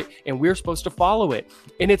wants it, and we're supposed to follow it.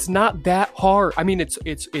 And it's not that hard. I mean,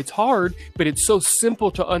 it's hard, but it's so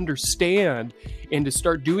simple to understand and to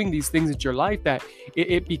start doing these things in your life that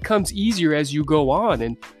it becomes easier as you go on.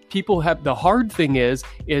 And people have, the hard thing is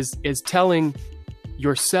telling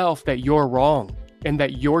yourself that you're wrong and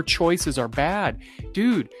that your choices are bad.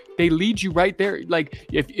 Dude, they lead you right there. Like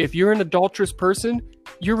if you're an adulterous person,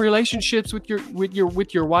 your relationships with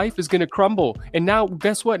your wife is going to crumble. And now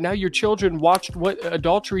guess what? Now your children watched what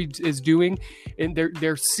adultery is doing, and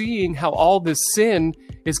they're seeing how all this sin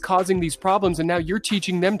is causing these problems, and now you're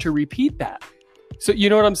teaching them to repeat that. So you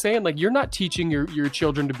know what I'm saying? Like, you're not teaching your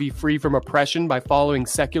children to be free from oppression by following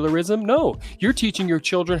secularism. No, you're teaching your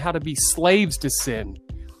children how to be slaves to sin.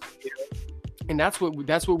 And that's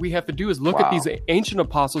what we have to do, is look at these ancient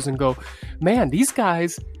apostles and go, man, these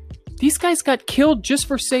guys got killed just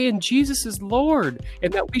for saying Jesus is Lord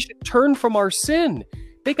and that we should turn from our sin.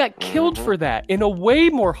 They got killed for that in a way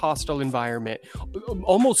more hostile environment,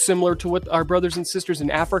 almost similar to what our brothers and sisters in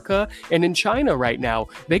Africa and in China right now.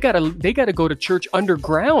 They gotta go to church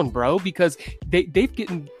underground, bro, because they've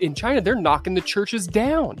gotten in China. They're knocking the churches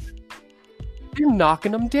down. They're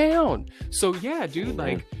knocking them down. So yeah, dude,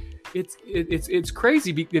 like. It's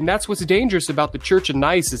crazy, and that's what's dangerous about the church of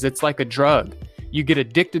Nice, is it's like a drug. You get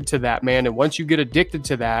addicted to that, man, and once you get addicted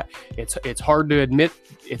to that, it's hard to admit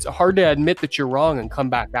that you're wrong and come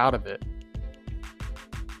back out of it.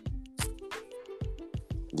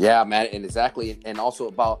 Yeah, man, and exactly, and also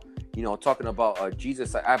about talking about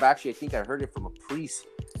Jesus. I think I heard it from a priest.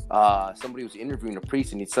 Somebody was interviewing a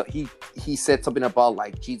priest, and he said something about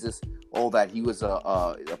like Jesus. That he was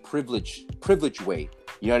a privileged way.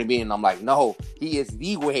 You know what I mean? And I'm like, no, he is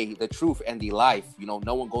the way, the truth, and the life. No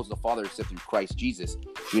one goes to the Father except through Christ Jesus.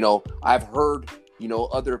 I've heard,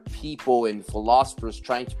 other people and philosophers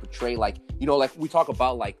trying to portray like we talk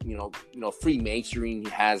about like, Freemasonry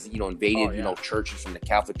has, invaded, churches, from the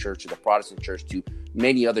Catholic Church to the Protestant Church to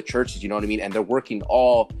many other churches, you know what I mean? And they're working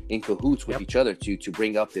all in cahoots with each other to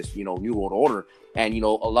bring up this, New World Order. And, a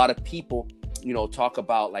lot of people, talk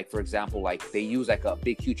about, like, for example, like they use like a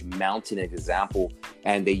big, huge mountain as example.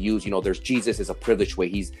 And they use, there's Jesus is a privileged way.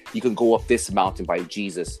 You can go up this mountain by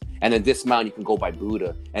Jesus. And then this mountain you can go by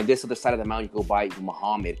Buddha. And this other side of the mountain you go by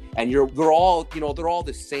Muhammad. And they're all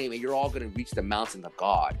the same. And you're all going to reach the mountain of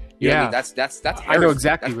God. You know what I mean? That's heresy. I know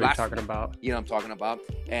exactly what you're talking about. You know what I'm talking about?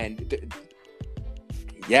 And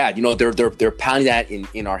they're pounding that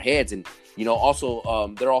in our heads. And,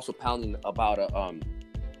 also, they're also pounding about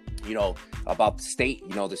about the state.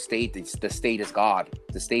 The state is God.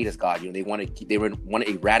 The state is God. They want to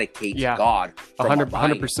eradicate God from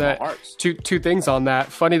 100%. our hearts. Two things on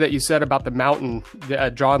that. Funny that you said about the mountain,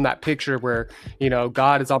 drawing that picture where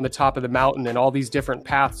God is on the top of the mountain, and all these different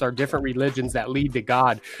paths are different religions that lead to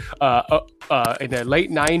God. In the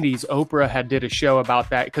late 90s, Oprah did a show about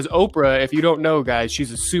that, because Oprah, if you don't know, guys,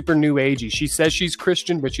 she's a super new agey. She says she's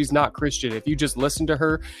Christian, but she's not Christian. If you just listen to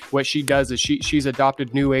her, what she does is she's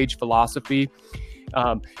adopted new age philosophy.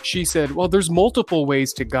 She said, well, there's multiple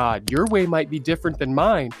ways to God. Your way might be different than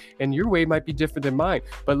mine, and your way might be different than mine.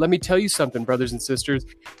 But let me tell you something, brothers and sisters,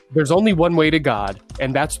 there's only one way to God,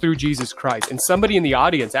 and that's through Jesus Christ. And somebody in the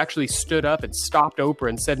audience actually stood up and stopped Oprah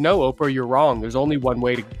and said, no, Oprah, you're wrong. There's only one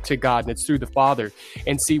way to God, and it's through the Father.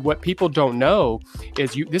 And see, what people don't know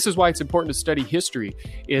is this is why it's important to study history,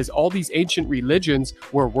 is all these ancient religions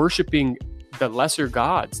were worshiping the lesser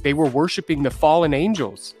gods. They were worshiping the fallen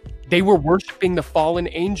angels. They were worshiping the fallen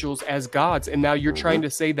angels as gods, and now you're trying to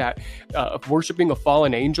say that worshiping a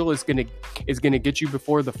fallen angel is gonna get you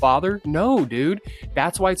before the Father? No, dude.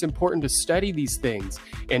 That's why it's important to study these things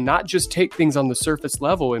and not just take things on the surface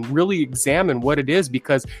level and really examine what it is,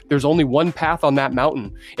 because there's only one path on that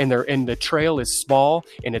mountain, and the trail is small,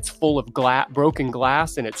 and it's full of broken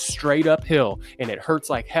glass, and it's straight uphill, and it hurts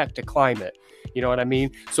like heck to climb it. You know what I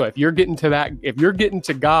mean? So if you're getting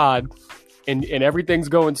to God, and everything's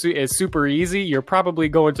is super easy, you're probably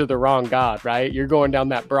going to the wrong God, right? You're going down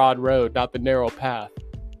that broad road, not the narrow path.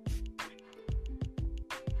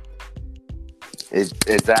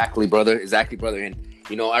 Exactly, brother. And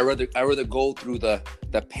You know, I rather go through the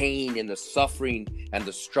pain and the suffering and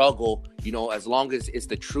the struggle, you know, as long as it's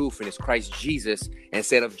the truth and it's Christ Jesus,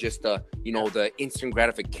 instead of just the, you know, the instant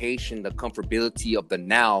gratification, the comfortability of the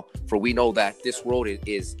now. For we know that this world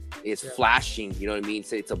is flashing, you know what I mean?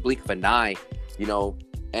 So it's a blink of an eye, you know.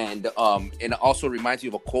 And it also reminds me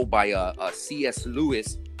of a quote by C.S.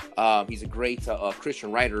 Lewis. He's a great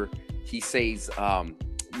Christian writer. He says,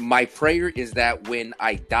 my prayer is that when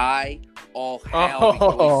I die, all hell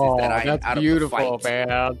rejoices that I am out of the fight. That's beautiful,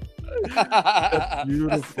 man. That's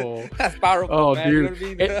beautiful. That's powerful. Oh, man. dude!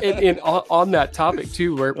 You know what I mean? And on that topic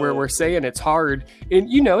too, where we're saying it's hard, and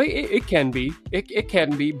you know it can be, it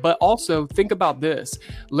can be, but also think about this.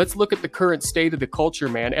 Let's look at the current state of the culture,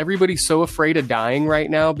 man. Everybody's so afraid of dying right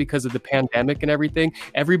now because of the pandemic and everything.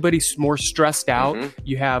 Everybody's more stressed out. Mm-hmm.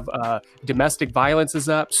 You have domestic violence is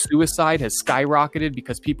up, suicide has skyrocketed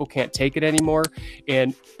because people can't take it anymore.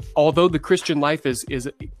 And although the Christian life is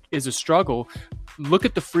a struggle, look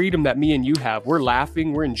at the freedom that me and you have. We're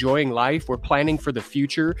laughing, we're enjoying life, we're planning for the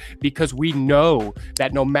future because we know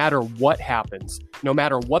that no matter what happens, no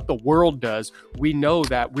matter what the world does, we know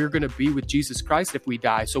that we're going to be with Jesus Christ if we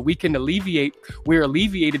die. So we're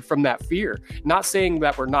alleviated from that fear. Not saying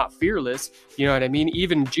that we're not fearless, you know what I mean?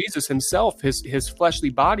 Even Jesus himself, his fleshly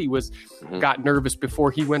body got nervous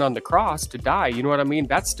before he went on the cross to die. You know what I mean?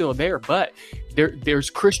 That's still there, but there's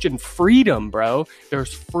Christian freedom, bro.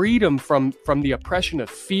 There's freedom from the oppression of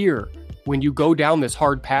fear when you go down this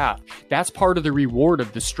hard path. That's part of the reward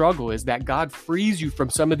of the struggle, is that God frees you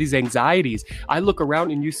from some of these anxieties. I look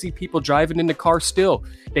around and you see people driving in the car still.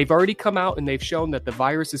 They've already come out and they've shown that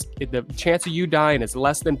the chance of you dying is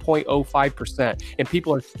less than 0.05%. And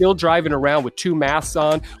people are still driving around with 2 masks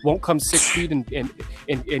on, won't come 6 feet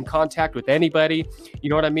in contact with anybody. You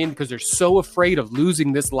know what I mean? Because they're so afraid of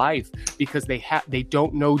losing this life because they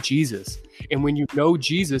don't know Jesus. And when you know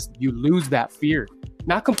Jesus, you lose that fear.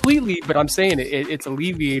 Not completely, but I'm saying it's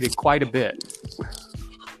alleviated quite a bit.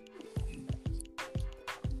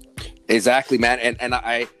 Exactly, man.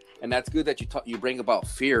 And that's good that you bring about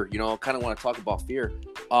fear. You know, I kind of want to talk about fear.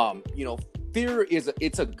 You know, fear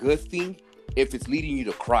it's a good thing if it's leading you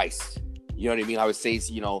to Christ. You know what I mean? I would say,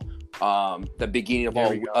 you know, the beginning of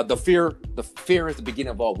all the fear is the beginning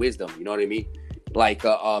of all wisdom. You know what I mean? Like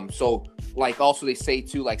so like also they say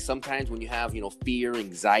too, like sometimes when you have, you know, fear,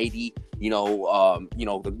 anxiety,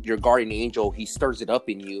 your guardian angel, he stirs it up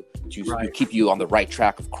in you to keep you on the right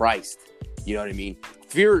track of Christ. You know what I mean?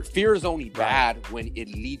 Fear is only bad when it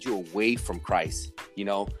leads you away from Christ, you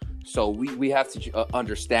know? So we have to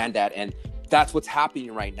understand that. And that's what's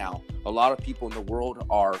happening right now. A lot of people in the world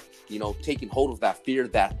are, you know, taking hold of that fear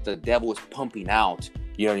that the devil is pumping out,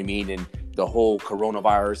 you know what I mean? And the whole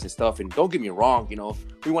coronavirus and stuff. And don't get me wrong, you know,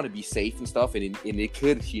 we want to be safe and stuff, and it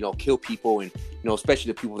could, you know, kill people, and, you know,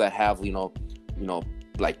 especially the people that have, you know,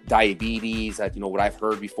 like diabetes, that, you know, what I've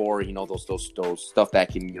heard before, you know, those stuff that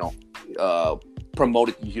can, you know,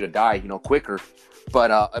 promote you to die, you know, quicker.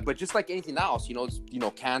 But just like anything else, you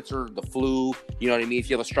know, cancer, the flu, you know what I mean? If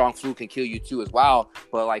you have a strong flu, can kill you too as well.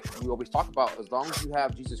 But like we always talk about, as long as you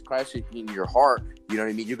have Jesus Christ in your heart, you know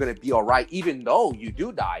what I mean? You're going to be all right, even though you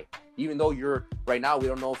do die. Even though you're right now, we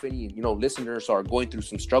don't know if any, you know, listeners are going through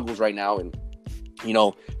some struggles right now, and, you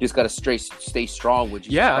know, just got to stay strong with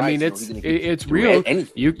Jesus Christ. I mean, it's real.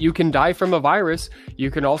 You can die from a virus. You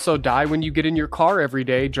can also die when you get in your car every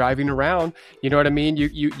day driving around. You know what I mean?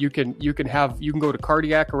 You can go to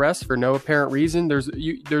cardiac arrest for no apparent reason.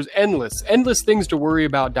 There's endless things to worry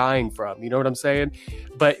about dying from. You know what I'm saying?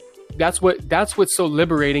 But that's what's so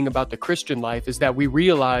liberating about the Christian life, is that we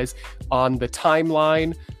realize on the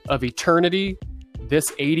timeline of eternity,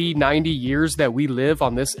 this 80, 90 years that we live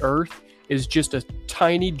on this earth is just a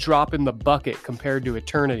tiny drop in the bucket compared to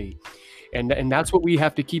eternity. And that's what we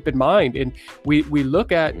have to keep in mind. And we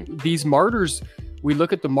look at these martyrs, we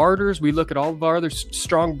look at the martyrs, we look at all of our other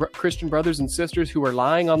strong Christian brothers and sisters who are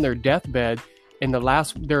lying on their deathbed, and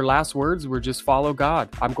their last words were just, follow God.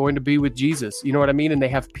 I'm going to be with Jesus. You know what I mean? And they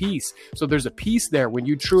have peace. So there's a peace there when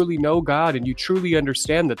you truly know God and you truly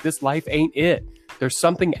understand that this life ain't it. There's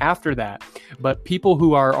something after that. But people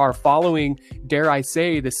who are following, dare I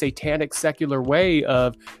say, the satanic secular way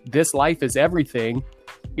of this life is everything,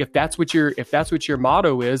 if that's what your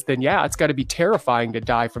motto is, then yeah, it's got to be terrifying to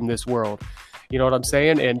die from this world. You know what I'm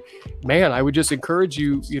saying? And man, I would just encourage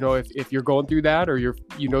you, you know, if you're going through that, or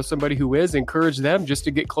you know somebody who is, encourage them just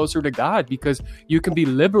to get closer to God, because you can be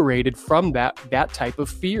liberated from that type of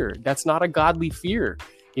fear. That's not a godly fear.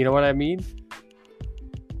 You know what I mean?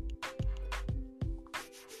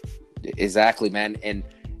 Exactly, man. And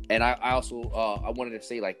I also I wanted to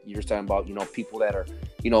say, like you were talking about, you know, people that are,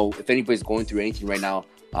 if anybody's going through anything right now,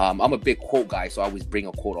 I'm a big quote guy, so I always bring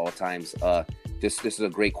a quote all the times. This is a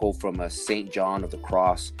great quote from Saint John of the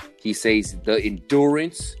Cross. He says, "The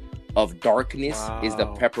endurance of darkness is the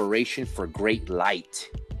preparation for great light."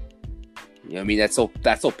 You know what I mean? That's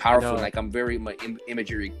so powerful. Like, I'm very much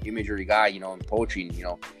imagery guy, in poetry,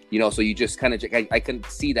 so you just kind of, I can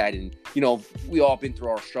see that. And, we all been through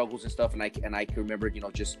our struggles and stuff. And I can remember,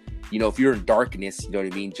 just, if you're in darkness, you know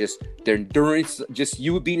what I mean? Just the endurance, just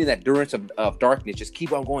you being in that endurance of darkness, just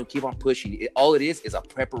keep on going, keep on pushing. All it is a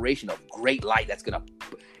preparation of great light it's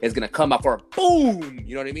going to come out for a boom.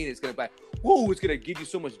 You know what I mean? It's going to be like, whoa, it's going to give you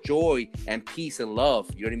so much joy and peace and love.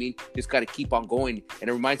 You know what I mean? Just got to keep on going. And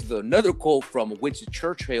it reminds me of another quote from Winston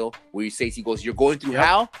Churchill, where he goes, "You're going through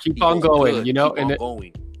hell? Keep on going, keep on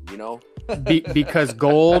going, because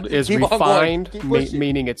gold is refined,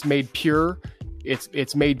 meaning it's made pure.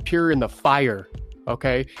 It's made pure in the fire,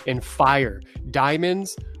 okay? In fire.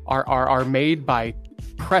 Diamonds are made by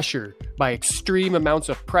pressure, by extreme amounts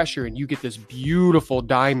of pressure, and you get this beautiful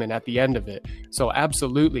diamond at the end of it. So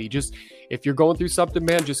absolutely, just if you're going through something,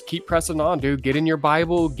 man, just keep pressing on, dude. Get in your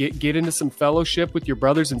Bible, get into some fellowship with your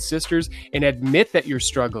brothers and sisters, and admit that you're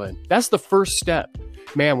struggling. That's the first step.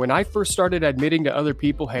 Man, when I first started admitting to other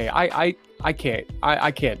people, hey, I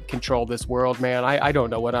can't control this world, man. I don't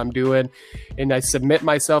know what I'm doing. And I submit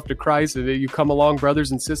myself to Christ, and you come along,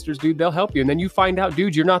 brothers and sisters, dude, they'll help you. And then you find out,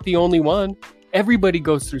 dude, you're not the only one. Everybody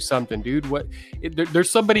goes through something, dude. There's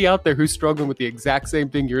somebody out there who's struggling with the exact same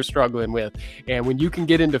thing you're struggling with. And when you can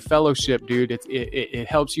get into fellowship, dude, it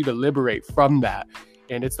helps you to liberate from that.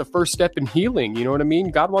 And it's the first step in healing. You know what I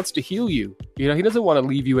mean? God wants to heal you. He doesn't want to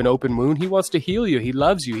leave you an open wound. He wants to heal you. He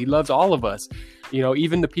loves you. He loves all of us.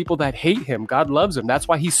 Even the people that hate him, God loves them. That's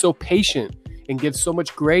why he's so patient and gives so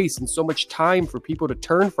much grace and so much time for people to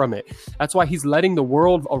turn from it. That's why he's letting the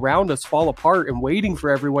world around us fall apart and waiting for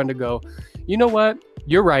everyone to go, you know what?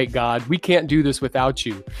 You're right, God. We can't do this without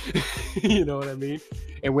you. You know what I mean?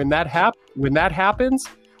 And when that happens,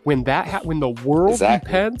 when the world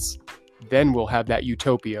repents, then we'll have that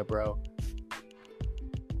utopia, bro.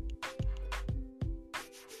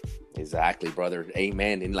 Exactly, brother.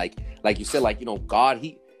 Amen. And like you said, God,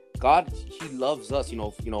 he loves us.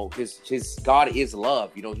 His God is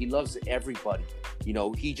love. He loves everybody.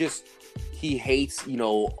 He hates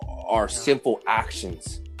our sinful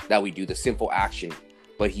actions that we do, the sinful action.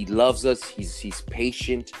 But he loves us. He's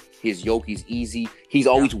patient. His yoke is easy. He's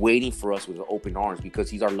always waiting for us with open arms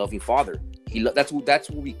because he's our loving Father. That's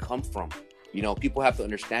where we come from. People have to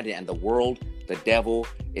understand it. And the world, the devil,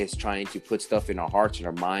 is trying to put stuff in our hearts and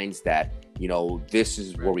our minds that, this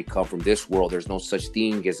is where we come from, this world. There's no such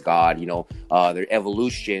thing as God, their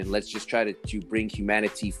evolution. Let's just try to bring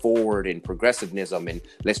humanity forward and progressivism, and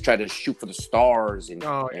let's try to shoot for the stars and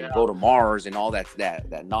go to Mars and all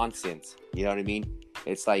that nonsense. You know what I mean?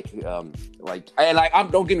 It's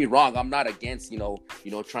don't get me wrong. I'm not against,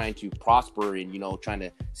 trying to prosper and, trying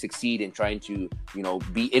to succeed and trying to,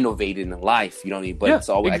 be innovative in life. You know what I mean? But it's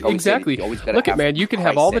always exactly. Look at, man, you can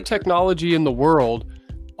have all the technology in the world,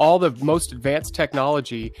 all the most advanced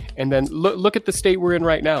technology, and then look at the state we're in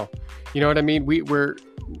right now. You know what I mean?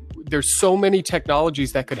 There's so many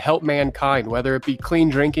technologies that could help mankind, whether it be clean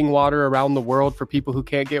drinking water around the world for people who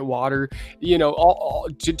can't get water, all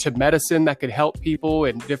to medicine that could help people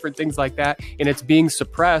and different things like that. And it's being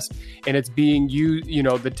suppressed, and it's being used,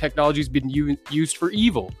 the technology's been used for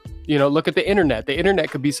evil. Look at the internet. The internet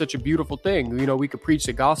could be such a beautiful thing. We could preach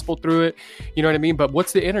the gospel through it. You know what I mean? But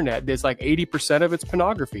what's the internet? There's like 80% of it's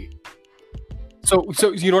pornography.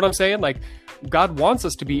 So you know what I'm saying? Like, God wants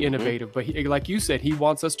us to be innovative, but like you said, he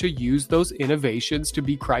wants us to use those innovations to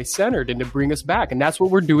be Christ-centered and to bring us back. And that's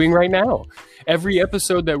what we're doing right now. Every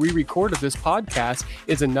episode that we record of this podcast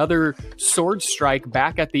is another sword strike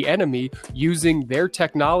back at the enemy using their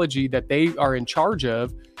technology that they are in charge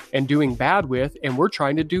of and doing bad with, and we're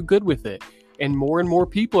trying to do good with it. And more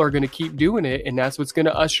people are going to keep doing it, and that's what's going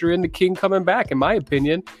to usher in the king coming back, in my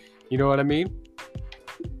opinion. You know what I mean?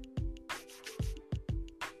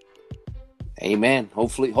 Amen.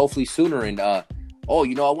 Hopefully sooner. And I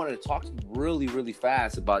wanted to talk really, really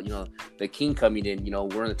fast about the king coming in.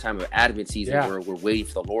 We're in the time of Advent season where we're waiting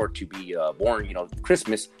for the Lord to be born.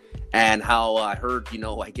 Christmas, and how I heard.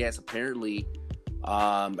 I guess apparently,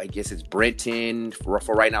 I guess it's Britain for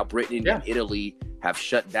right now. Britain and Italy have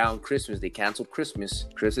shut down Christmas. They canceled Christmas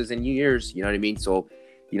and New Year's. You know what I mean? So,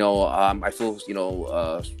 I feel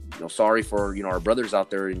sorry for our brothers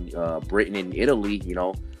out there in Britain and Italy.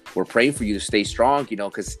 We're praying for you to stay strong,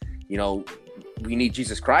 because, we need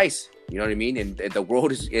Jesus Christ. You know what I mean? And the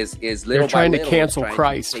world is little They're trying by to little cancel trying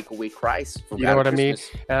Christ. to take away Christ from You know what I mean?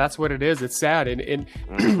 Christmas. And that's what it is. It's sad, and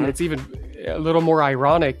it's even a little more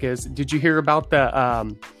ironic. Is did you hear about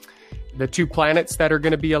the two planets that are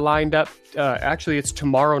going to be aligned up? Actually, it's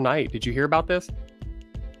tomorrow night. Did you hear about this?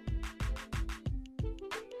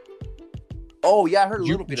 Oh yeah, I heard a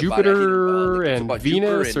little bit Jupiter about it. And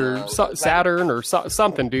Venus or Saturn or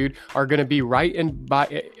something, dude, are going to be right in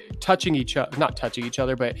by touching each other, not touching each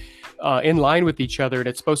other, but in line with each other. And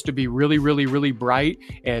it's supposed to be really, really, really bright.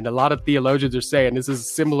 And a lot of theologians are saying this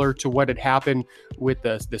is similar to what had happened with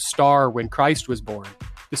the star when Christ was born,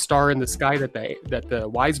 the star in the sky that the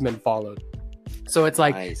wise men followed. So it's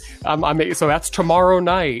like, nice. So that's tomorrow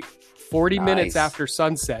night. 40 nice. Minutes after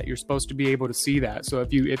sunset, you're supposed to be able to see that. So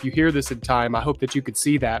if you hear this in time, I hope that you could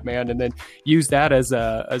see that, man, and then use that as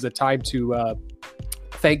a time to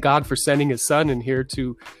thank God for sending His Son in here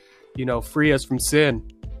to, free us from sin.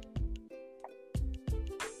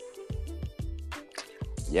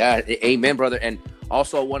 Yeah, amen, brother. And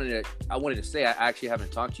also, I wanted to say, I actually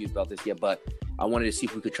haven't talked to you about this yet, but I wanted to see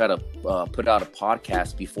if we could try to put out a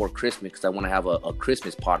podcast before Christmas, because I want to have a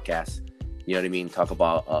Christmas podcast. You know what I mean? Talk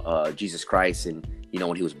about Jesus Christ and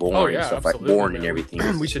when He was born and stuff, like born and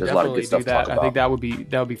everything. We should definitely do that. I think that would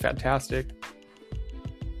be fantastic.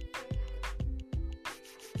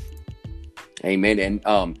 Amen. And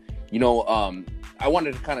I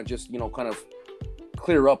wanted to kind of just kind of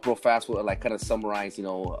clear up real fast with kind of summarize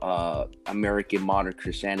American modern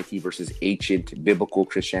Christianity versus ancient biblical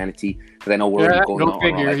Christianity, because I know we're already going on.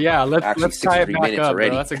 Figure. Let's tie it back up. Bro.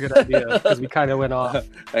 That's a good idea, because we kind of went off.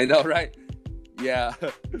 I know, right? Yeah.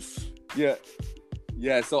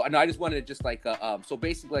 So I just wanted to just so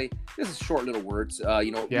basically, this is short little words.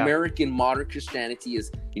 American modern Christianity is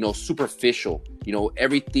superficial.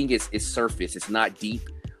 Everything is surface. It's not deep.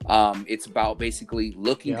 It's about basically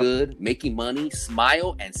looking good, making money,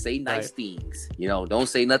 smile, and say nice things. Don't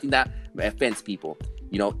say nothing that offends people.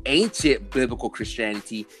 Ancient biblical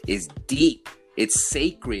Christianity is deep. It's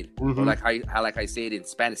sacred. Mm-hmm. Like I say it in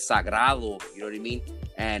Spanish, sagrado. You know what I mean?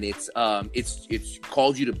 And it's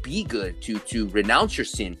called you to be good, to renounce your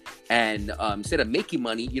sin, and instead of making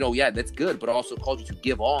money, that's good, but also called you to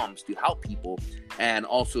give alms, to help people, and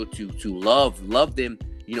also to love them.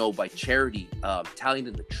 By charity, telling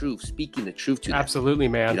them the truth, speaking the truth to them. Absolutely,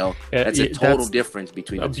 man. That's a total difference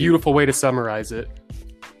between a beautiful way to summarize it.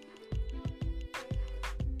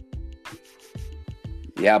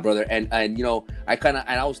 Yeah, brother. And I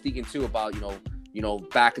was thinking too about,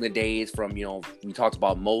 back in the days from, we talked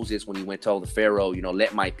about Moses when he went to tell the Pharaoh,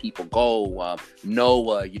 let my people go.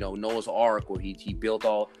 Noah, Noah's Ark, where he built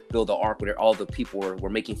the ark where all the people were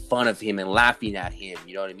making fun of him and laughing at him.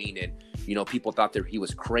 You know what I mean? And, people thought that he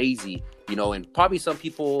was crazy, and probably some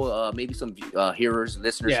people, maybe some hearers,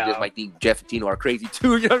 listeners who just might think Jeff and Tino are crazy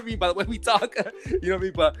too. You know what I mean? By the way we talk, you know what I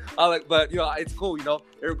mean? But it's cool.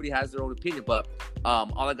 Everybody has their own opinion. But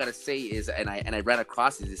all I gotta say is, and I ran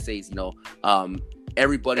across this. It says,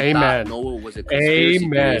 everybody thought Noah was a conspiracy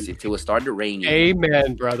theorist until it started raining.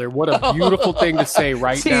 Amen, brother. What a beautiful thing to say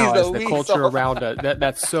right now as the culture around us.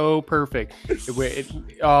 That's so perfect.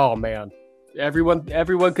 Oh man.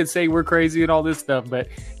 Everyone could say we're crazy and all this stuff, but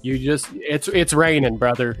it's raining,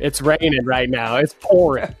 brother. It's raining right now. It's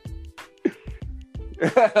pouring.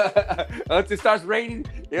 Once it starts raining,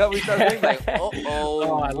 we start raining like, I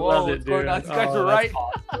love it, dude. What's going on? You guys are right.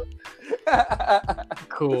 Awesome.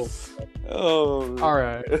 Cool. Oh, all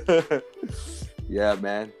right. Yeah,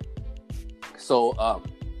 man. So,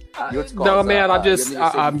 no, man, I'm just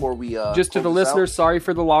to the listeners, sorry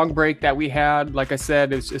for the long break that we had. Like I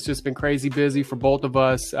said, it's just been crazy busy for both of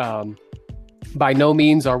us. By no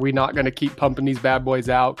means are we not going to keep pumping these bad boys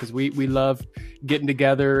out, because we love getting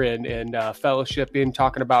together and fellowshipping,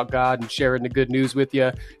 talking about God and sharing the good news with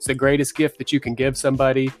you. It's the greatest gift that you can give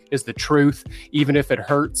somebody is the truth, even if it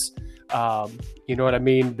hurts. You know what I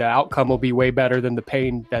mean? The outcome will be way better than the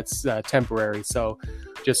pain that's temporary. So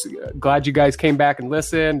just glad you guys came back and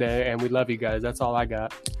listened, and we love you guys. That's all I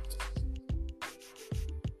got.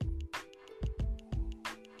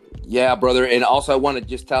 Yeah, brother. And also I want to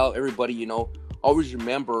just tell everybody, always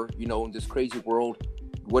remember, in this crazy world,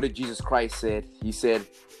 what did Jesus Christ said? He said,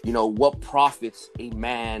 what profits a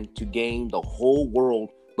man to gain the whole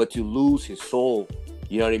world, but to lose his soul?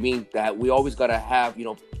 You know what I mean? That we always got to have,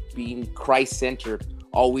 being Christ-centered,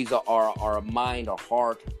 always our mind, our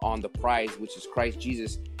heart on the prize, which is Christ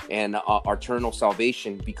Jesus and our eternal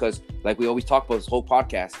salvation. Because like we always talk about this whole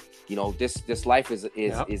podcast, this life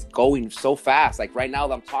is going so fast. Like right now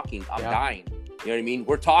that I'm talking, I'm dying. You know what I mean?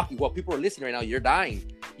 We're talking. Well, people are listening right now. You're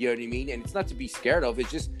dying. You know what I mean? And it's not to be scared of.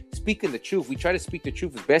 It's just speaking the truth. We try to speak the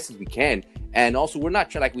truth as best as we can. And also, we're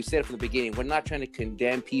not trying, like we said from the beginning, we're not trying to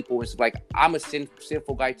condemn people. It's like, I'm a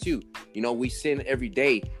sinful guy too. You know, we sin every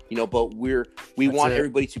day, you know, but we want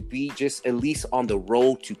everybody to be just at least on the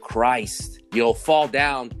road to Christ. You know, fall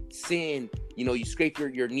down, sin, you know, you scrape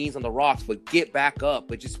your knees on the rocks, but get back up.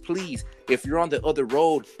 But just please, if you're on the other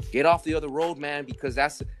road, get off the other road, man, because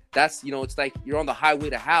that's, you know, it's like you're on the highway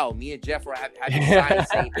to hell. Me and Jeff are having signs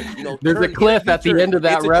saying, you know, there's a cliff at the end of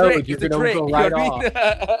that road. You're going to go right off.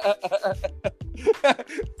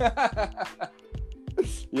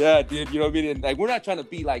 Yeah, dude, you know what I mean? And like, we're not trying to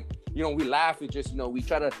be like, you know, we laugh. It's just, you know, we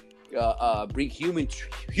try to bring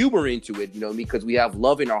humor into it, you know, because we have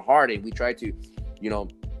love in our heart, and we try to, you know,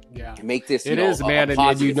 make this, it is, man.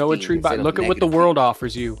 And you know, a tree by, look at what the world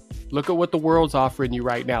offers you. Look at what the world's offering you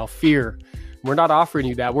right now. Fear. We're not offering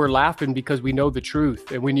you that. We're laughing because we know the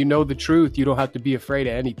truth. And when you know the truth, you don't have to be afraid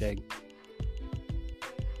of anything.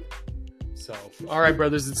 So, all right,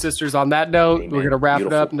 brothers and sisters, on that note, we're going to wrap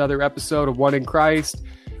it up. Another episode of One in Christ.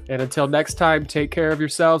 And until next time, take care of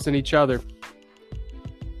yourselves and each other.